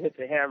think you hit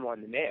the hammer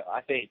on the nail.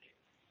 I think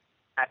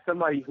as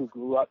somebody who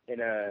grew up in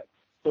a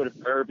sort of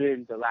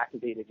urban,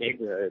 dilapidated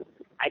neighborhood,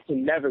 I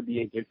can never be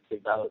against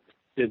development.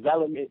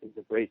 Development is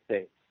a great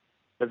thing.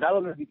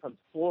 Development becomes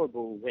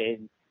horrible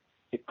when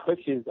it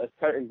pushes a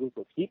certain group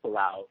of people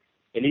out,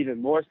 and even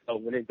more so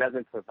when it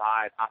doesn't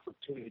provide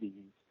opportunities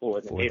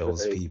for the neighborhood.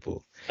 Those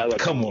people.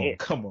 Come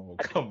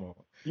on.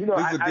 You're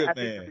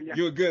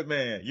a good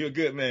man.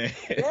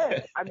 Yeah,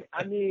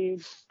 I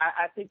mean,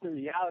 I think the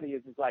reality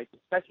is like,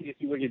 especially if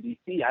you look at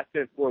D.C., I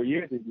spent 4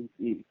 years in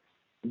D.C.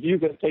 If you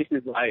look at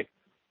places like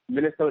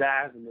Minnesota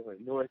Avenue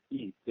and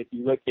Northeast, if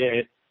you look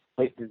at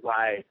places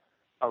like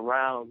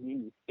around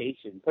Union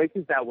Station,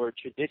 places that were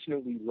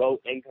traditionally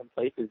low-income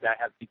places that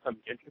have become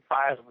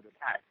gentrified over the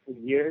past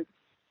 10 years,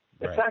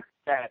 the fact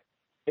that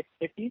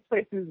if these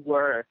places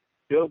were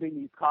building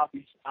these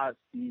coffee shops,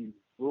 these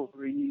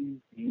breweries,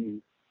 these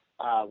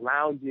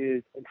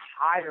lounges, and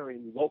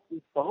hiring local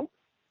folks,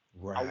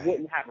 I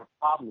wouldn't have a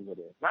problem with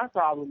it. My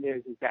problem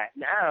is that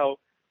now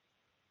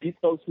these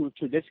folks who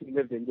traditionally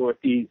lived in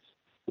Northeast,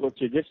 who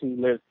traditionally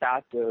lived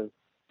south of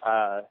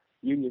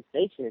Union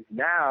Station,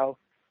 now,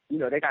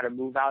 they got to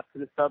move out to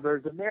the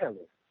suburbs of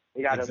Maryland.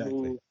 They got to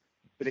move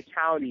to the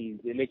counties,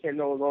 and they can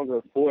no longer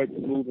afford to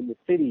move in the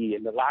city.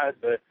 And a lot of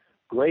the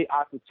great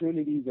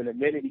opportunities and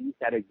amenities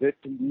that exist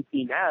in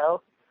D.C.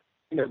 now,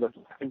 the black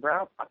and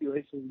brown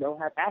populations don't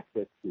have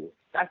access to it.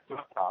 That's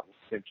my problem.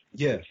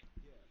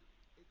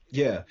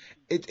 Yeah.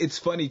 It's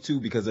funny too,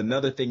 because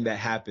another thing that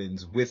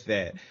happens with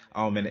that,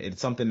 and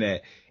it's something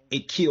that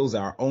it kills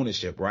our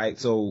ownership, right?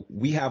 So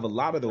we have a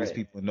lot of those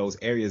people in those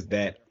areas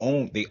that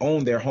own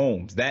their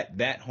homes.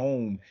 That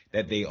home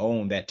that they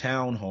own, that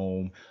town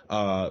home,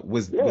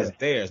 was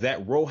theirs.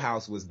 That row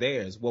house was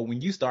theirs. Well, when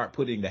you start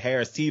putting the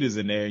Harris Teeters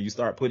in there and you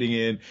start putting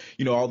in,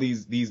 all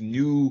these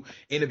new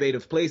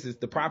innovative places,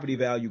 the property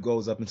value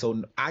goes up. And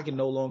so I can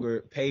no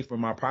longer pay for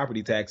my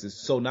property taxes.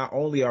 So not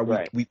only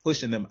are we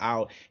pushing them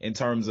out in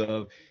terms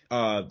of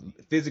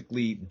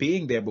physically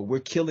being there, but we're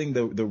killing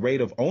the rate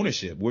of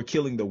ownership. We're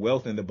killing the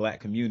wealth in the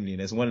black community.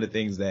 And it's one of the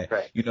things that,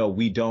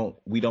 we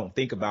don't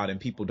think about and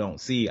people don't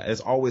see.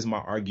 It's always my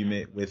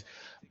argument with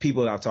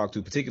people that I've talked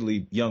to,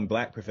 particularly young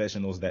black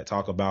professionals that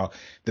talk about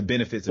the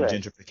benefits of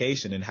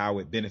gentrification and how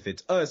it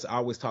benefits us. I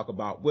always talk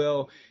about,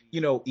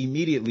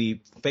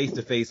 immediately face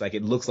to face, like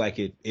it looks like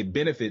it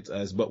benefits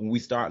us. But when we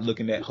start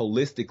looking at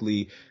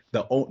holistically,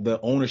 the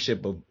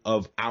ownership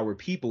of our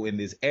people in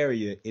this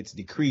area, it's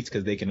decreased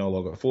because they can no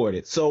longer afford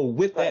it. So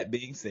with that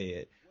being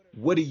said,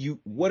 what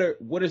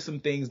are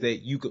some things that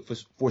you could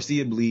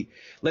foreseeably,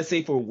 let's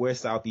say for where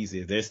Southeast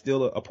is, there's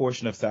still a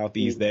portion of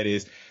Southeast that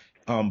is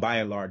by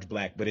and large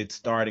black, but it's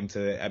starting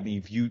to,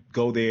 if you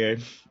go there,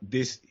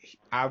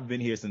 I've been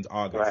here since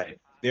August.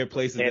 There are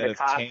places that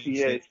have changed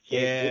it.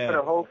 They put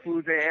a Whole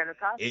Foods in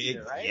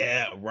Anacostia, right?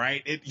 Yeah,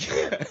 right.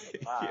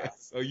 Wow. Yeah.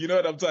 So you know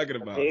what I'm talking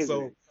about. Amazing.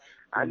 So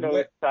I know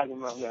what you're talking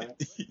about now.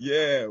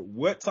 Yeah.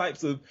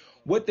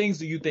 What things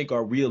do you think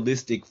are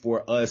realistic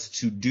for us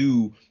to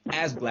do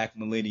as black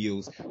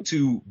millennials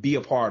to be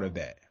a part of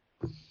that?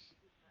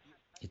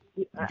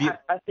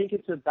 I think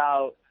it's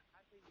about,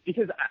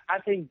 because I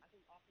think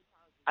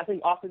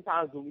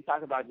oftentimes when we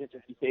talk about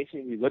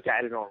gentrification, we look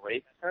at it on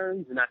race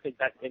terms, and I think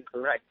that's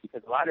incorrect,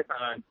 because a lot of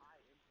times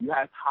you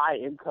have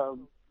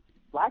high-income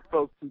black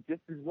folks who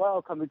just as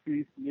well come into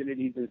these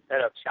communities and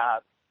set up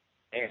shop,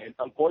 and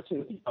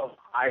unfortunately don't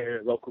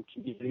hire local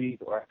communities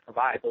or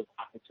provide those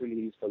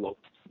opportunities for local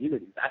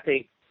communities. I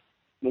think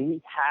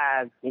when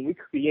we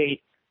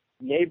create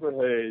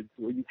neighborhoods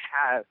where you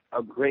have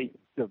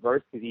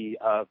diversity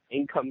of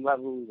income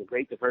levels, a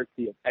great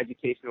diversity of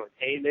educational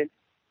attainment,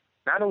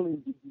 not only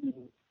do you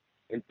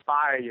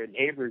inspire your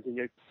neighbors and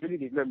your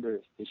community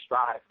members to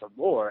strive for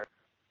more,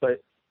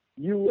 but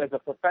you as a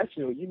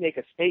professional, you make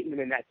a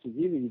statement in that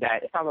community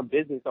that if I'm a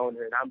business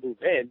owner and I move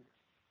in,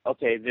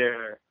 okay,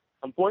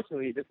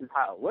 unfortunately, this is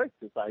how it works.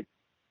 It's like,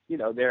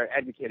 there are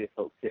educated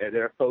folks here.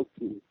 There are folks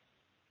who,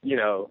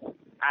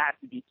 I have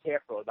to be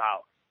careful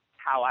about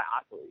how I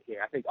operate here.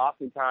 I think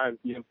oftentimes,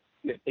 the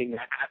thing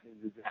that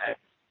happens is that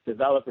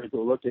developers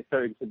will look at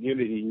certain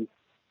communities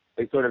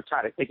and sort of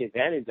try to take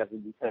advantage of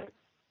them because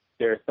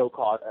there are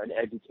so-called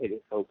uneducated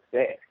folks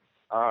there.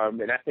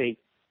 And I think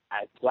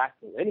as Black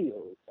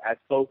millennials, as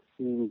folks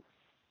who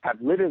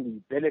have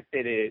literally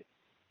benefited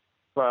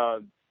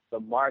from the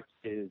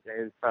marches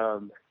and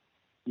from,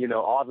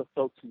 all the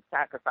folks who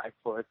sacrificed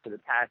for us for the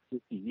past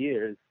 50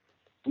 years,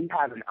 we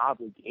have an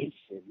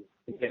obligation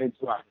to get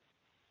into our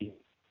community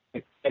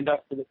and stand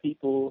up for the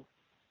people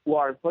who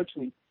are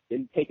unfortunately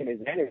been taken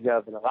advantage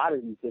of in a lot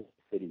of these different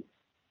cities.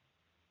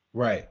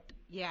 Right.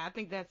 Yeah, I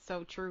think that's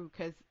so true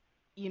because,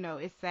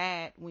 it's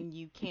sad when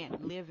you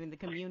can't live in the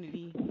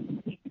community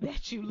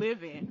that you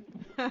live in,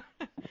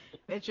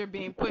 that you're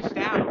being pushed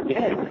out.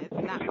 Yeah. And it's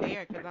not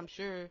fair because I'm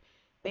sure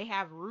they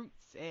have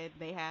roots and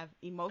they have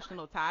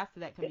emotional ties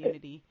to that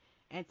community,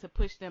 and to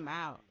push them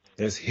out.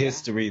 There's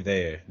history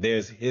there.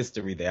 There's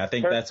history there. I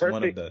think that's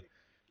one of the,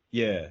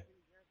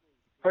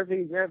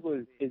 Perfect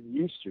example is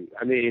U Street.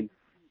 I mean,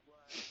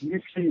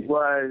 U Street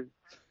was,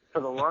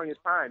 for the longest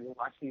time in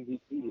Washington,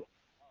 D.C.,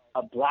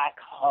 a Black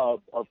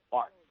hub of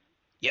art.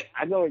 Yep.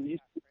 I know in U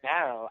Street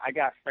now, I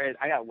got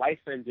white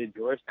friends in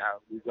Georgetown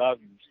who love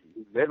U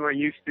Street, who live on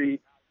U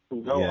Street,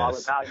 who know all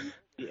about U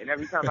Street. And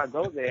every time I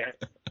go there,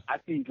 I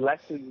see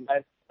less and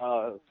less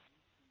of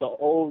the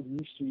old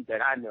U Street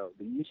that I know,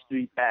 the U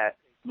Street that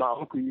my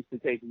uncle used to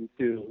take me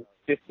to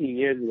 15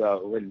 years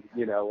ago when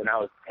I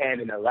was 10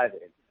 and 11,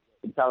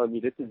 and telling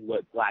me this is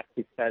what Black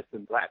success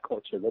and Black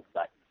culture looks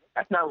like.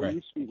 That's not what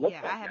U Street looks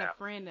like. Yeah, I had now.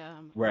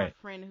 a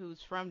friend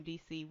who's from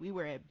D.C. We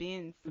were at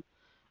Ben's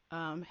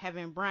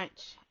having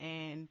brunch,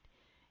 and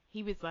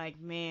he was like,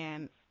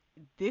 man,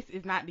 this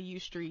is not the U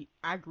Street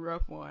I grew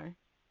up on.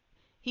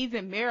 He's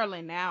in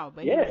Maryland now,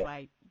 but he was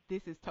like,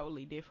 this is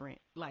totally different.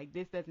 Like,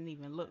 this doesn't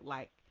even look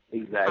like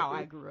how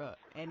I grew up.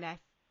 And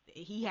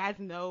he has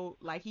no,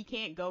 like, he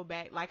can't go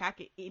back. Like,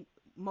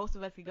 most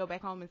of us could go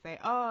back home and say,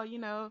 oh,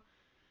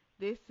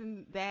 this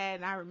and that,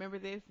 and I remember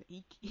this.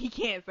 He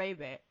can't say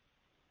that.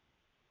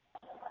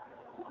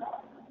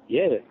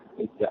 Yeah,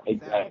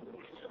 exactly. So,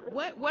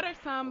 what are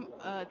some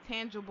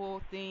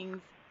tangible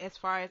things as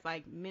far as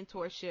like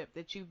mentorship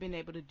that you've been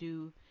able to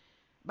do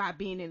by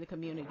being in the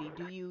community?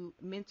 Do you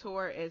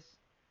mentor as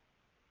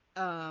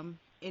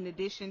in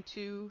addition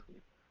to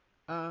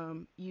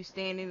you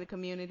staying in the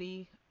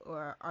community,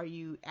 or are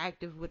you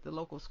active with the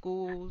local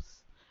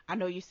schools? I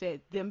know you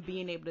said them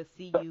being able to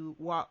see you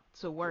walk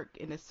to work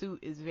in a suit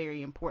is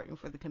very important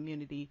for the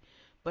community,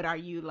 but are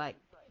you like...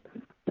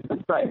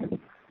 Right.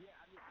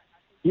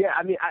 Yeah,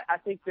 I mean, I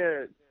think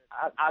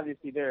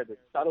obviously there are the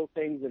subtle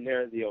things and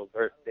there are the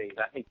overt things.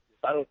 I think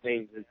the subtle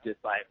things is just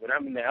like when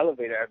I'm in the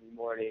elevator every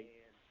morning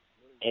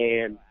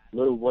and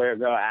little boy or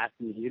girl asks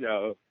me,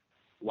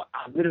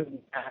 I literally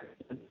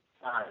asked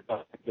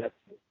about this,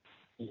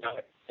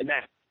 and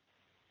that's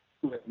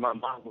what my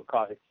mom would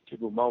call a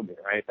teachable moment,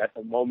 right? That's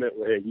a moment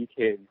where you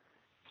can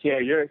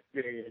share your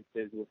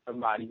experiences with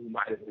somebody who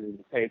might have been in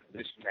the same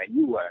position that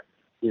you were,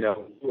 when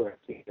you were a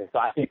kid. And so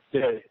I think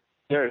there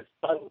are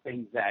subtle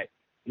things that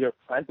your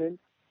presence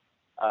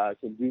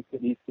can do to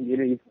these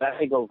communities. But I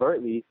think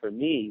overtly, for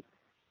me,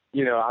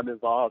 I'm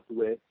involved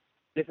with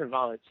different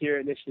volunteer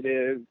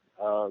initiatives.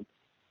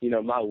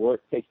 My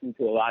work takes me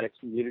to a lot of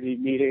community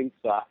meetings,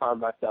 so I find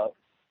myself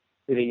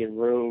sitting in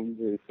rooms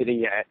and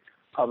sitting at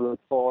public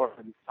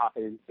forums,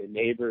 talking to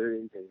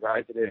neighbors and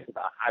residents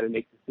about how to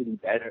make the city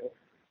better.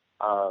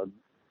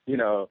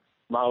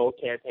 My old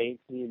campaign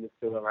team is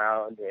still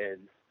around,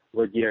 and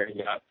we're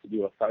gearing up to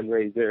do a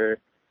fundraiser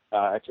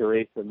to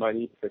raise some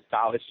money for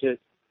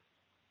scholarships.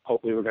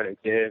 Hopefully we're going to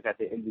give at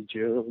the end of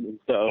June. And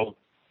so,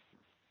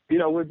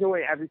 we're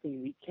doing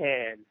everything we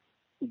can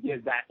to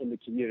give back in the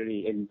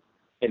community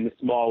in the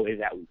small way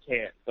that we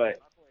can. But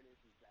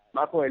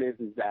my point is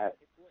that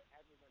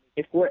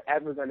if we're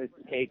ever going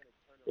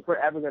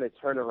to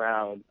turn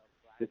around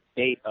the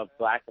state of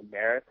Black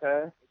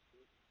America,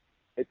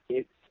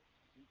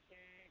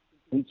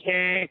 we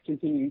can't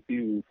continue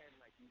to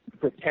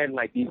pretend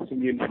like these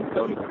communities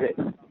don't exist.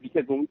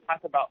 Because when we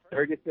talk about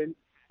Ferguson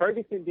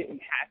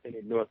didn't happen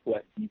in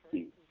Northwest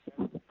D.C.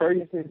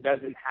 Ferguson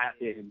doesn't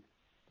happen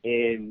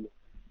in,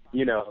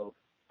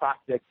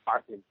 Prospect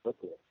Park in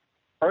Brooklyn.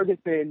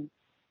 Ferguson,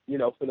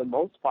 for the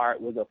most part,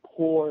 was a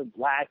poor,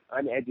 Black,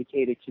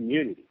 uneducated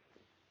community.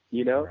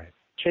 Right.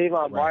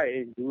 Trayvon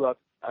Martin grew up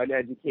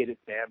uneducated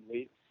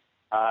family,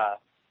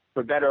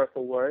 for better or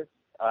for worse,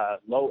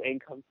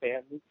 low-income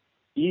family.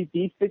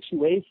 These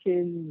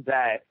situations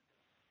that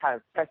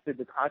have tested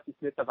the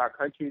consciousness of our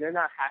country, they're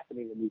not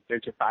happening in these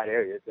gentrified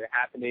areas. They're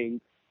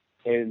happening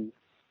in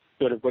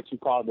sort of what you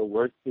call the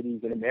worst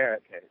cities in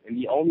America. And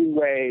the only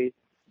way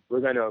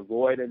we're going to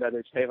avoid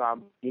another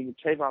Trayvon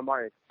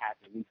Martin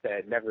happened, we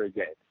said never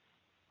again.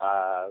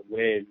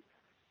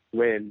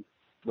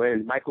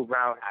 When Michael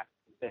Brown happened,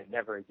 we said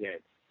never again.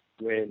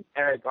 When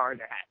Eric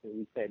Garner happened,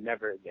 we said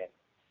never again.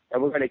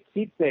 And we're going to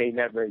keep saying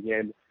never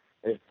again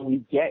until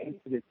we get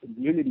into the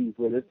communities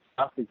where this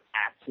stuff is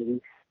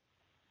actually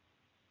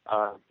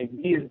and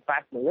we as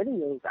Black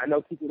millennials, I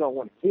know people don't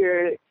want to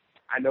hear it.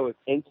 I know it's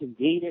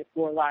inconvenient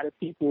for a lot of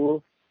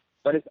people,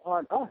 but it's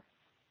on us.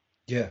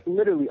 Yeah. It's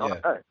literally on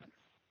us.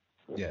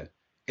 Yeah.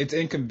 It's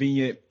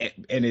inconvenient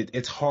and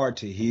it's hard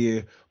to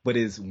hear, but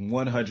it's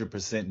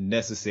 100%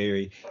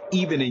 necessary.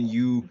 Even in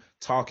you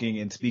talking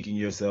and speaking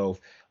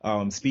yourself,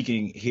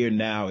 speaking here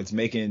now, it's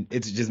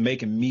just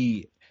making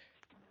me,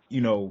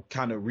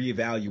 kind of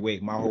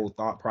reevaluate my whole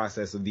thought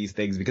process of these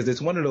things, because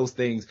it's one of those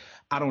things.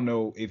 I don't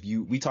know if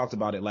we talked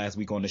about it last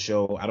week on the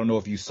show. I don't know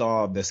if you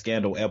saw the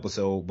scandal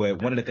episode,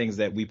 but one of the things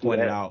that we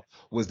pointed out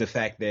was the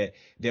fact that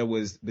there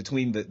was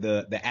between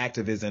the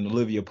activist and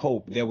Olivia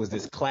Pope, there was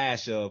this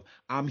clash of,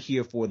 I'm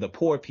here for the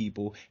poor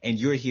people and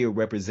you're here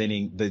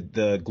representing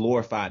the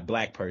glorified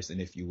Black person,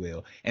 if you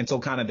will. And so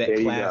kind of that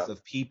class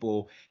of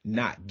people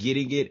not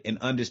getting it and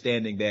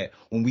understanding that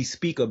when we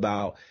speak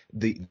about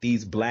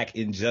these Black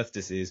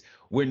injustices,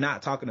 we're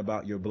not talking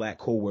about your Black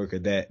coworker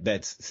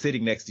that's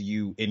sitting next to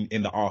you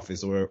in the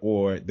office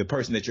or the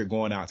person that you're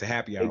going out to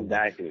happy hour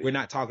with. We're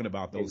not talking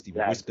about those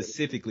people. We're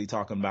specifically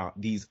talking about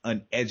these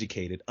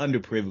uneducated,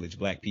 underprivileged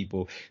Black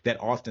people that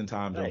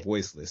oftentimes are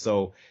voiceless.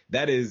 So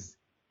that is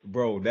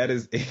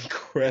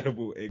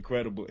incredible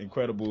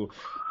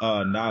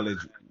knowledge.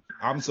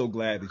 I'm so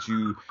glad that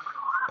you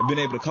have been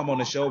able to come on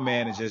the show,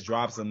 man, and just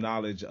drop some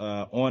knowledge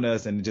on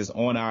us and just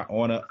on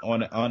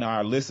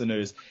our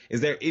listeners.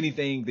 Is there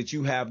anything that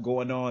you have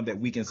going on that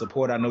we can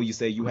support? I know you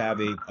say you have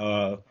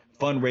a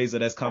fundraiser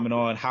that's coming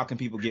on. How can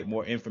people get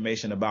more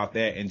information about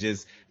that and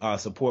just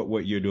support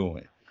what you're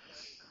doing?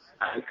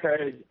 I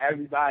encourage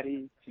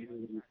everybody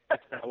to check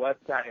our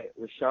website,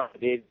 Rashawn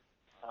Davis.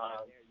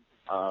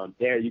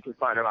 There you can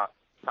find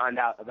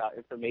out about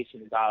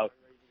information about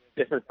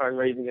different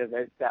fundraising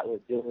events that we're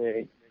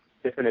doing,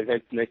 different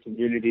events in the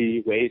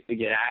community, ways to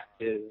get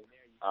active.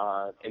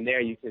 And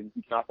there you can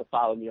also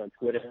follow me on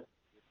Twitter,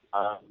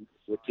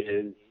 which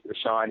is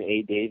Rashawn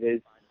A.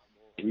 Davis.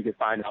 And you can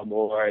find out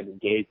more and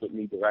engage with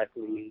me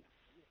directly.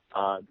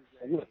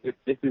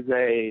 This is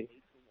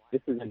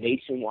a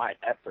nationwide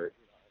effort,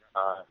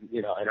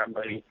 and I'm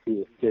ready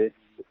to assist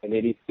in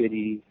any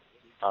city,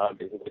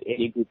 with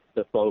any group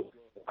of folks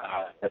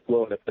that's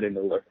willing to put in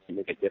the work to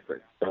make a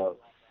difference. So,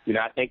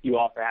 I thank you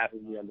all for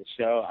having me on the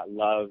show. I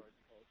love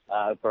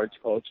Brunch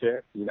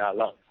Culture.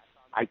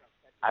 I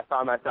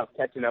found myself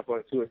catching up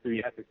on 2 or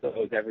 3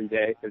 episodes every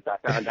day since I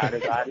found out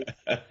about it.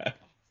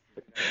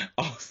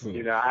 Awesome.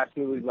 I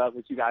absolutely love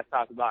what you guys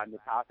talk about in the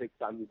topics.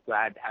 So I'm just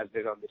glad to have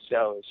been on the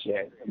show and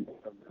share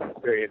some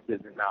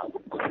experiences and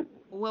knowledge.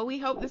 Well, we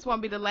hope this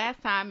won't be the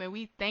last time, and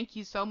we thank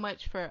you so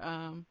much for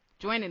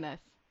joining us.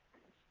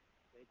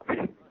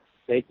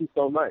 Thank you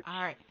so much.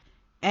 All right.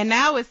 And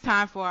now it's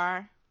time for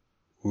our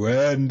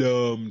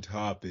random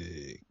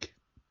topic.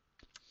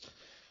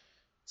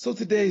 So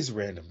today's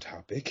random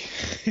topic,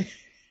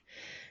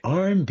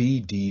 R&B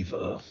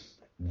diva,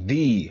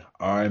 the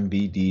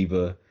R&B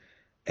diva,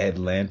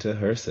 Atlanta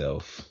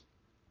herself,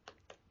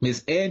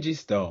 Miss Angie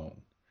Stone,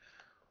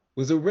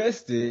 was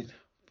arrested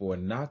for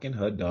knocking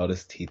her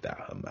daughter's teeth out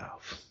her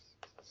mouth.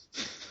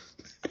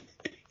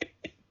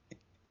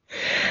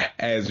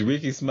 As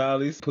Ricky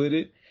Smiley put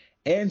it,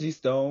 Angie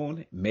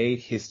Stone made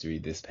history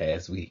this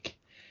past week.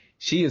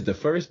 She is the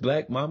first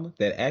Black mama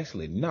that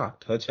actually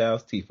knocked her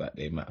child's teeth out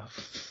their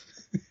mouth.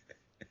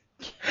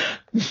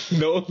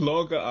 No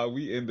longer are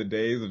we in the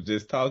days of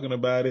just talking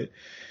about it.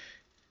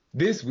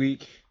 This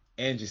week,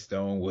 Angie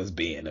Stone was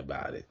being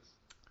about it.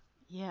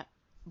 Yeah,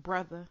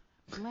 brother,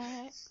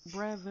 Black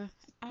brother,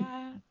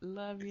 I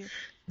love you.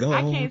 Gone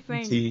I can't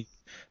sing. Teeth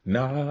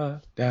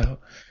knocked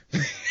out.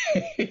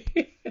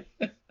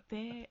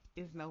 There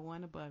is no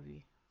one above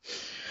you.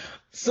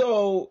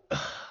 So,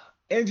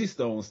 Angie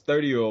Stone's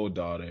 30-year-old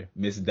daughter,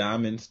 Miss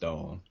Diamond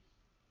Stone,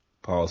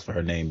 pause for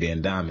her name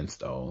being Diamond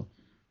Stone,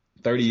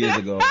 30 years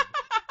ago.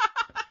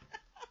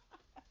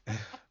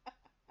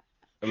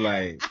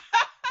 Like,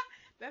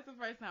 that's the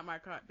first time I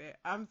caught that.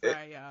 I'm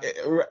sorry, y'all.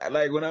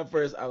 Like, when I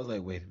was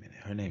like, wait a minute,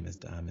 her name is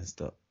Diamond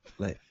Stone.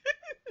 Like,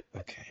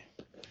 okay.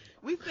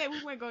 We said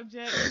we weren't gonna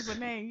judge people's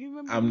name. You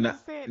remember we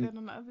said that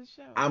on the other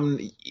show.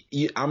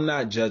 I'm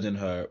not judging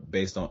her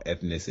based on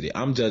ethnicity.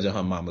 I'm judging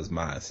her mama's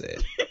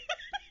mindset.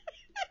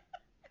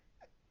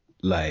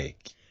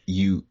 Like,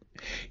 you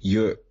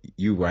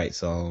write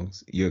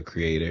songs, you're a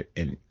creator,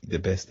 and the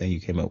best thing you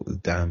came up with was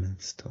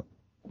Diamond Stone.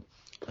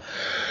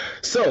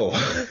 So,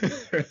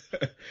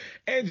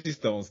 Angie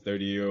Stone's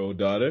 30-year-old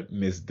daughter,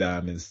 Miss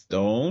Diamond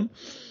Stone,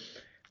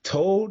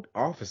 told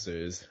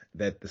officers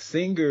that the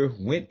singer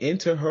went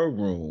into her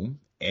room.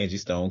 Angie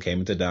Stone came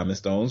into Diamond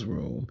Stone's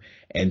room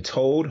and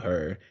told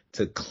her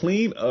to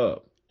clean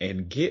up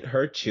and get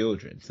her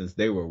children since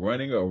they were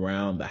running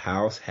around the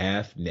house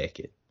half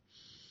naked.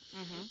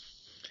 Mm-hmm.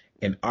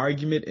 An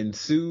argument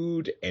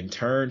ensued and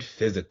turned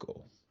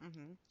physical.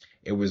 Mm-hmm.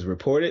 It was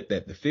reported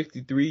that the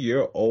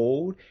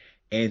 53-year-old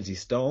Angie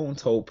Stone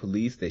told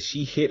police that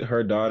she hit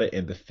her daughter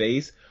in the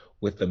face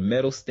with a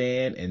metal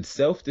stand in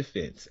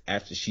self-defense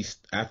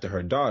after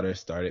her daughter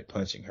started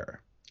punching her.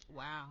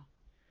 Wow.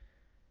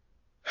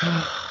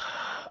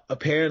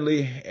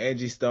 Apparently,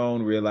 Angie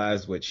Stone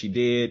realized what she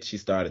did. She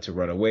started to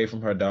run away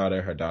from her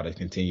daughter. Her daughter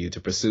continued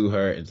to pursue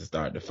her and to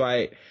start the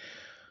fight.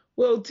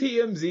 Well,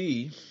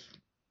 TMZ,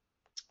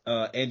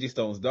 Angie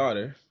Stone's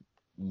daughter,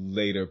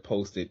 later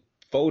posted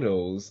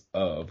photos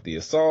of the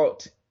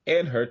assault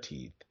and her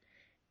teeth.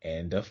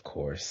 And of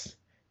course,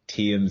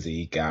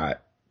 TMZ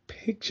got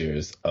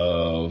pictures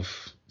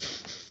of...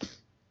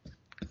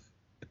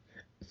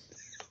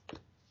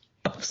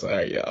 I'm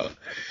sorry, y'all.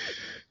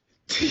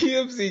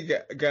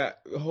 TMZ got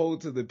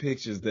hold to the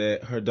pictures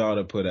that her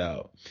daughter put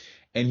out,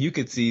 and you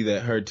could see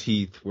that her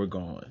teeth were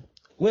gone.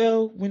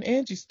 Well, when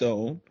Angie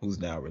Stone, who's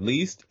now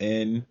released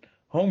and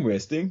home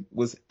resting,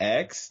 was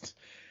asked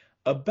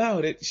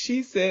about it,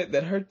 she said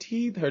that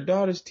her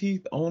daughter's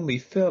teeth only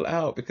fell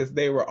out because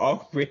they were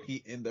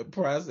already in the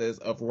process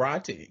of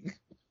rotting.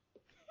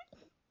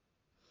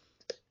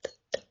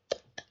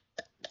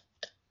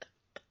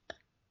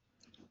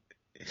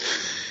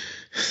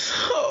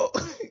 So,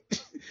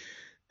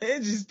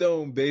 Angie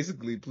Stone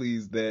basically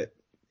pleads that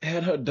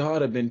had her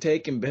daughter been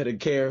taking better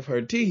care of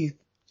her teeth,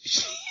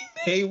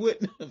 they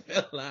wouldn't have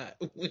fell out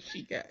when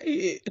she got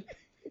hit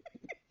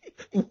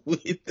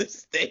with the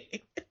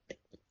stand.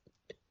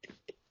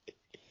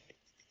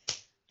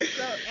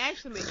 So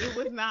actually, it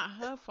was not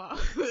her fault.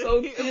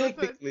 So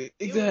technically,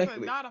 it was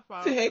her daughter's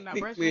fault for not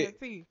brushing her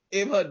teeth.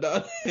 If her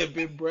daughter had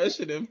been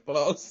brushing and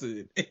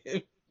flossing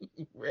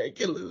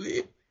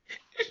regularly,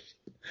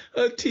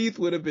 her teeth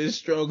would have been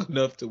strong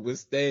enough to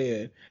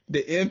withstand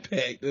the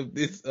impact of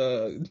this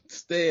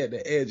stand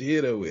that Angie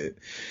hit her with.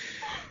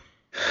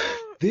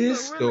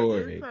 This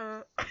story,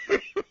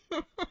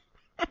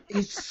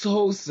 it's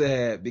so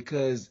sad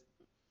because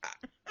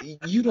I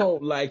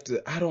don't like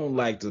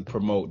to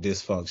promote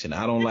dysfunction.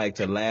 I don't like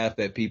to laugh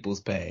at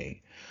people's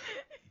pain.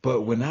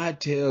 But when I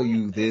tell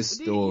you this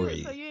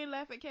story... So you ain't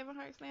laugh at Kevin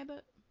Hart stand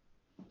up?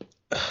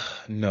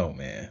 No,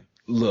 man.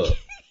 Look.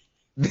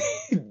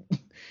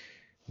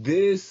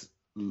 This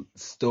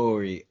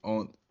story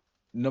on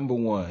number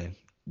one,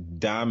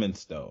 Diamond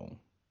Stone.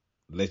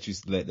 Let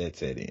that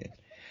set in.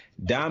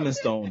 Diamond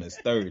Stone is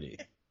 30.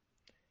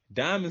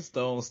 Diamond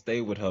Stone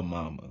stay with her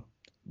mama.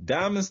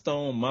 Diamond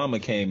Stone mama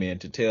came in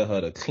to tell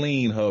her to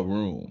clean her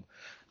room.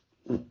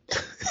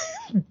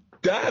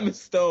 Diamond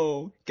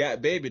Stone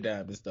got baby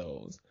Diamond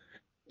Stones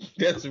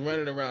that's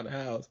running around the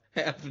house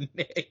half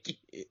naked.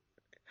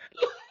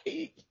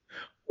 Like,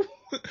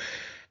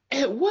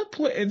 at what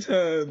point in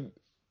time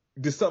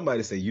did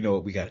somebody say, you know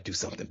what, we got to do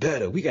something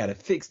better. We got to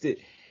fix it.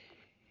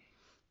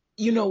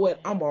 You know what?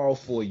 I'm all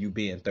for you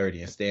being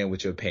 30 and staying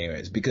with your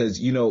parents because,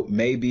 you know,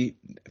 maybe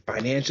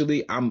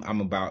financially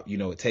I'm about, you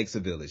know, it takes a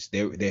village.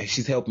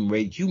 She's helping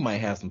raise. You might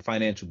have some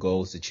financial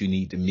goals that you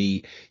need to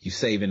meet. You're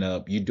saving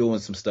up. You're doing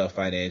some stuff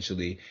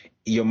financially.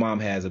 Your mom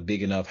has a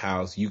big enough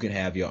house. You can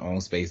have your own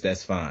space.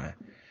 That's fine.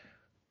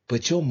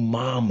 But your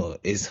mama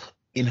is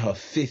in her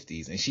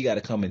 50s and she got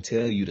to come and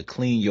tell you to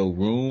clean your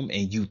room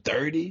and you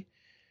 30?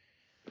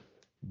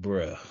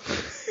 Bruh.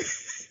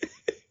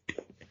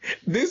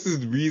 This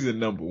is reason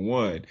number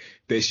one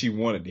that she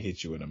wanted to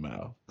hit you in the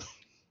mouth.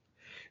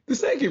 The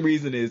second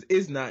reason is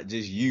it's not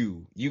just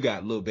you. You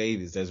got little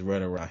babies that's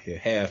running around here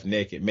half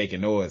naked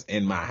making noise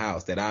in my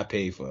house that I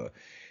pay for.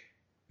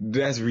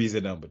 That's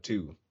reason number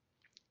two.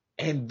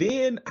 And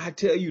then I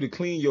tell you to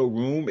clean your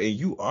room and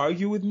you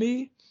argue with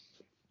me,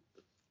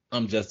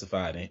 I'm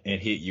justified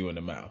and hit you in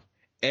the mouth.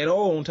 And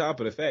on top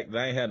of the fact that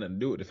I ain't had nothing to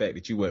do with the fact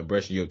that you weren't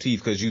brushing your teeth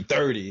because you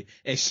 30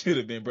 and should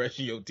have been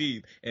brushing your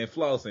teeth and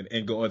flossing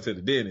and going to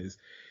the dentist.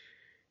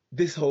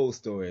 This whole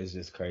story is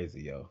just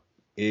crazy, yo.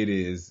 It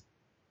is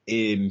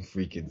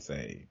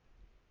freaking-sane.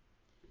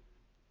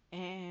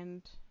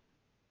 And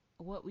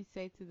what we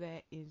say to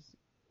that is,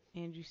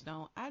 Angie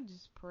Stone, I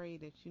just pray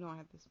that you don't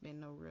have to spend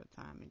no real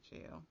time in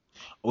jail.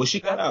 Well, she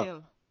got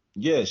out.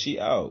 Yeah, she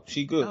out.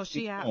 She good. Oh,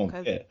 she out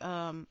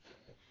because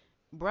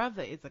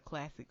Brother is a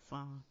classic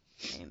song.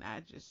 And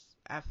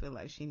I feel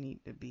like she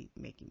need to be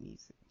making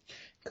music.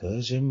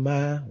 'Cause you're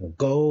my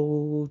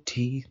gold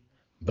teeth,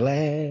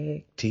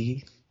 black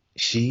teeth.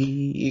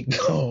 She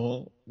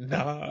gon'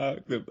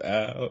 knock them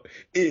out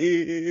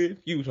if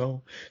you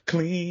don't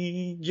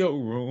clean your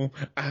room.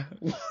 I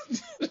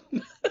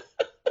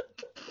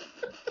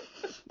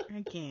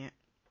can't.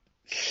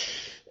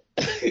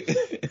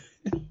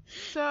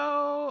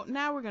 So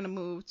now we're going to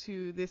move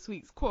to this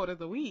week's quote of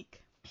the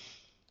week.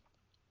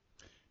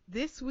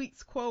 This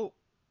week's quote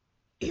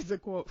is a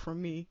quote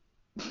from me.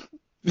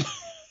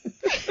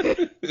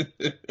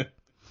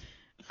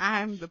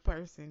 I'm the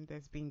person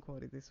that's being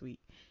quoted this week.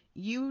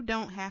 You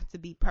don't have to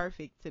be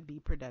perfect to be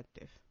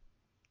productive.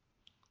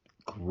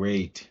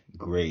 Great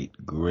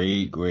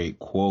great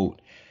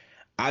quote.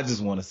 I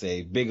just want to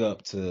say big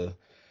up to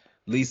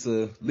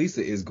Lisa.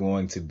 Lisa is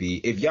going to be,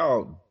 if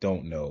y'all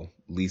don't know,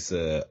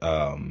 Lisa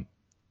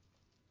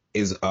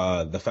is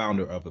the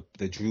founder of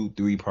the Drew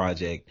 3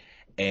 Project,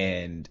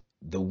 and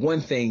the one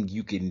thing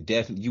you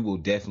will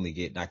definitely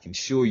get, and I can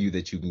assure you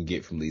that you can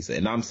get from Lisa,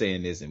 and I'm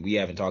saying this, and we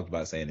haven't talked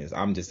about saying this,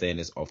 I'm just saying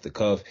this off the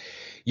cuff,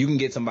 you can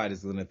get somebody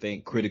that's going to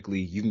think critically,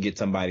 you can get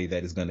somebody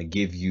that is going to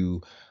give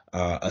you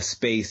a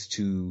space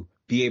to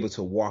be able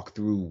to walk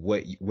through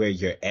where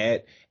you're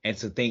at and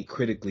to think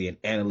critically and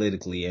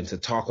analytically and to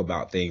talk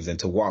about things and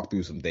to walk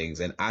through some things.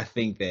 And I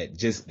think that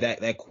just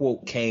that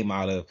quote came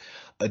out of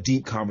a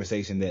deep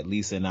conversation that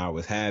Lisa and I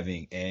was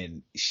having,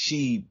 and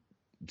she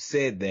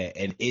said that,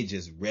 and it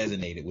just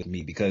resonated with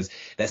me, because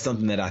that's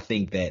something that I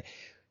think that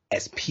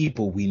as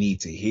people we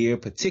need to hear,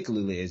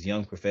 particularly as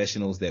young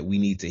professionals, that we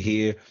need to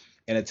hear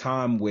in a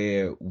time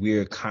where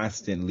we're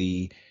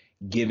constantly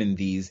given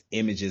these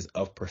images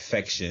of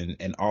perfection,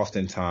 and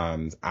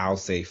oftentimes I'll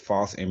say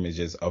false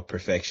images of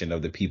perfection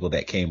of the people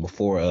that came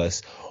before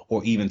us,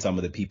 or even some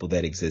of the people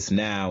that exist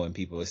now, and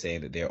people are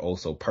saying that they're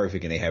also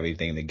perfect and they have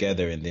everything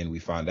together, and then we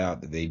find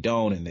out that they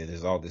don't, and then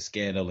there's all this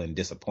scandal and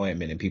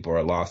disappointment and people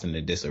are lost in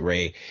the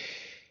disarray.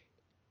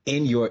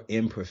 In your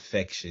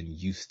imperfection,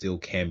 you still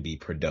can be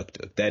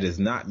productive. That does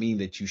not mean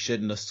that you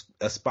shouldn't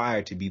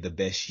aspire to be the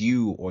best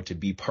you, or to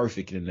be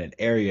perfect in an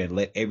area and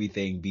let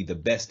everything be the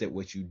best at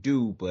what you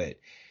do. But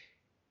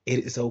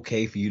it is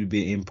okay for you to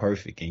be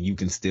imperfect and you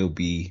can still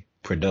be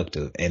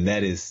productive. And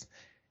that is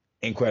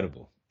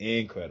incredible.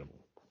 Incredible.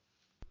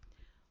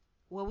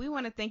 Well, we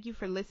want to thank you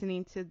for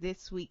listening to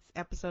this week's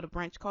episode of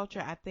Brunch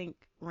Culture. I thank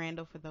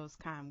Randall for those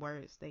kind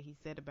words that he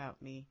said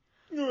about me.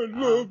 I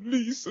love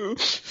Lisa.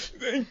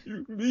 Thank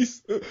you,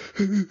 Lisa.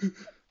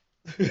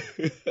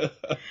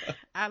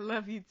 I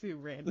love you too,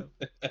 Randall.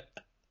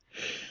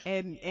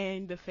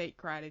 And the fake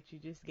cry that you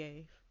just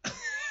gave.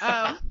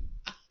 But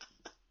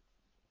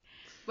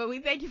we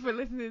thank you for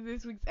listening to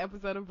this week's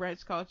episode of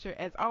Brunch Culture.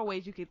 As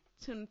always, you can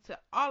tune to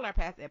all our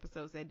past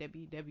episodes at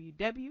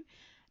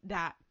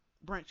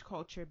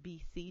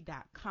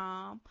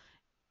www.brunchculturebc.com.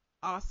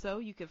 Also,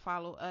 you can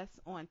follow us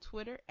on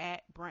Twitter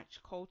at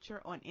Brunch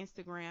Culture, on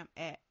Instagram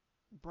at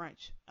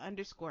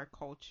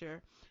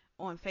Brunch_culture,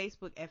 on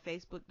Facebook at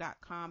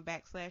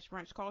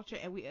facebook.com/Brunch Culture.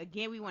 And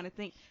we want to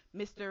thank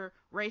Mr.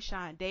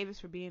 Rashawn Davis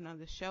for being on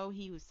the show.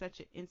 He was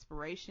such an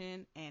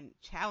inspiration and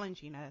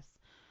challenging us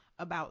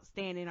about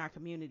staying in our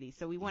community.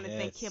 So we want to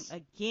thank him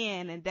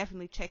again, and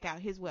definitely check out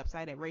his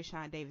website at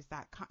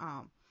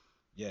RashawnDavis.com.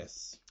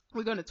 Yes.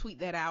 We're going to tweet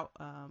that out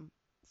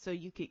so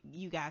you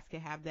guys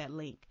can have that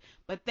link.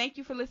 But thank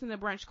you for listening to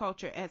Brunch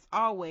Culture. As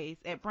always,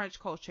 at Brunch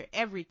Culture,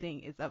 everything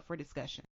is up for discussion.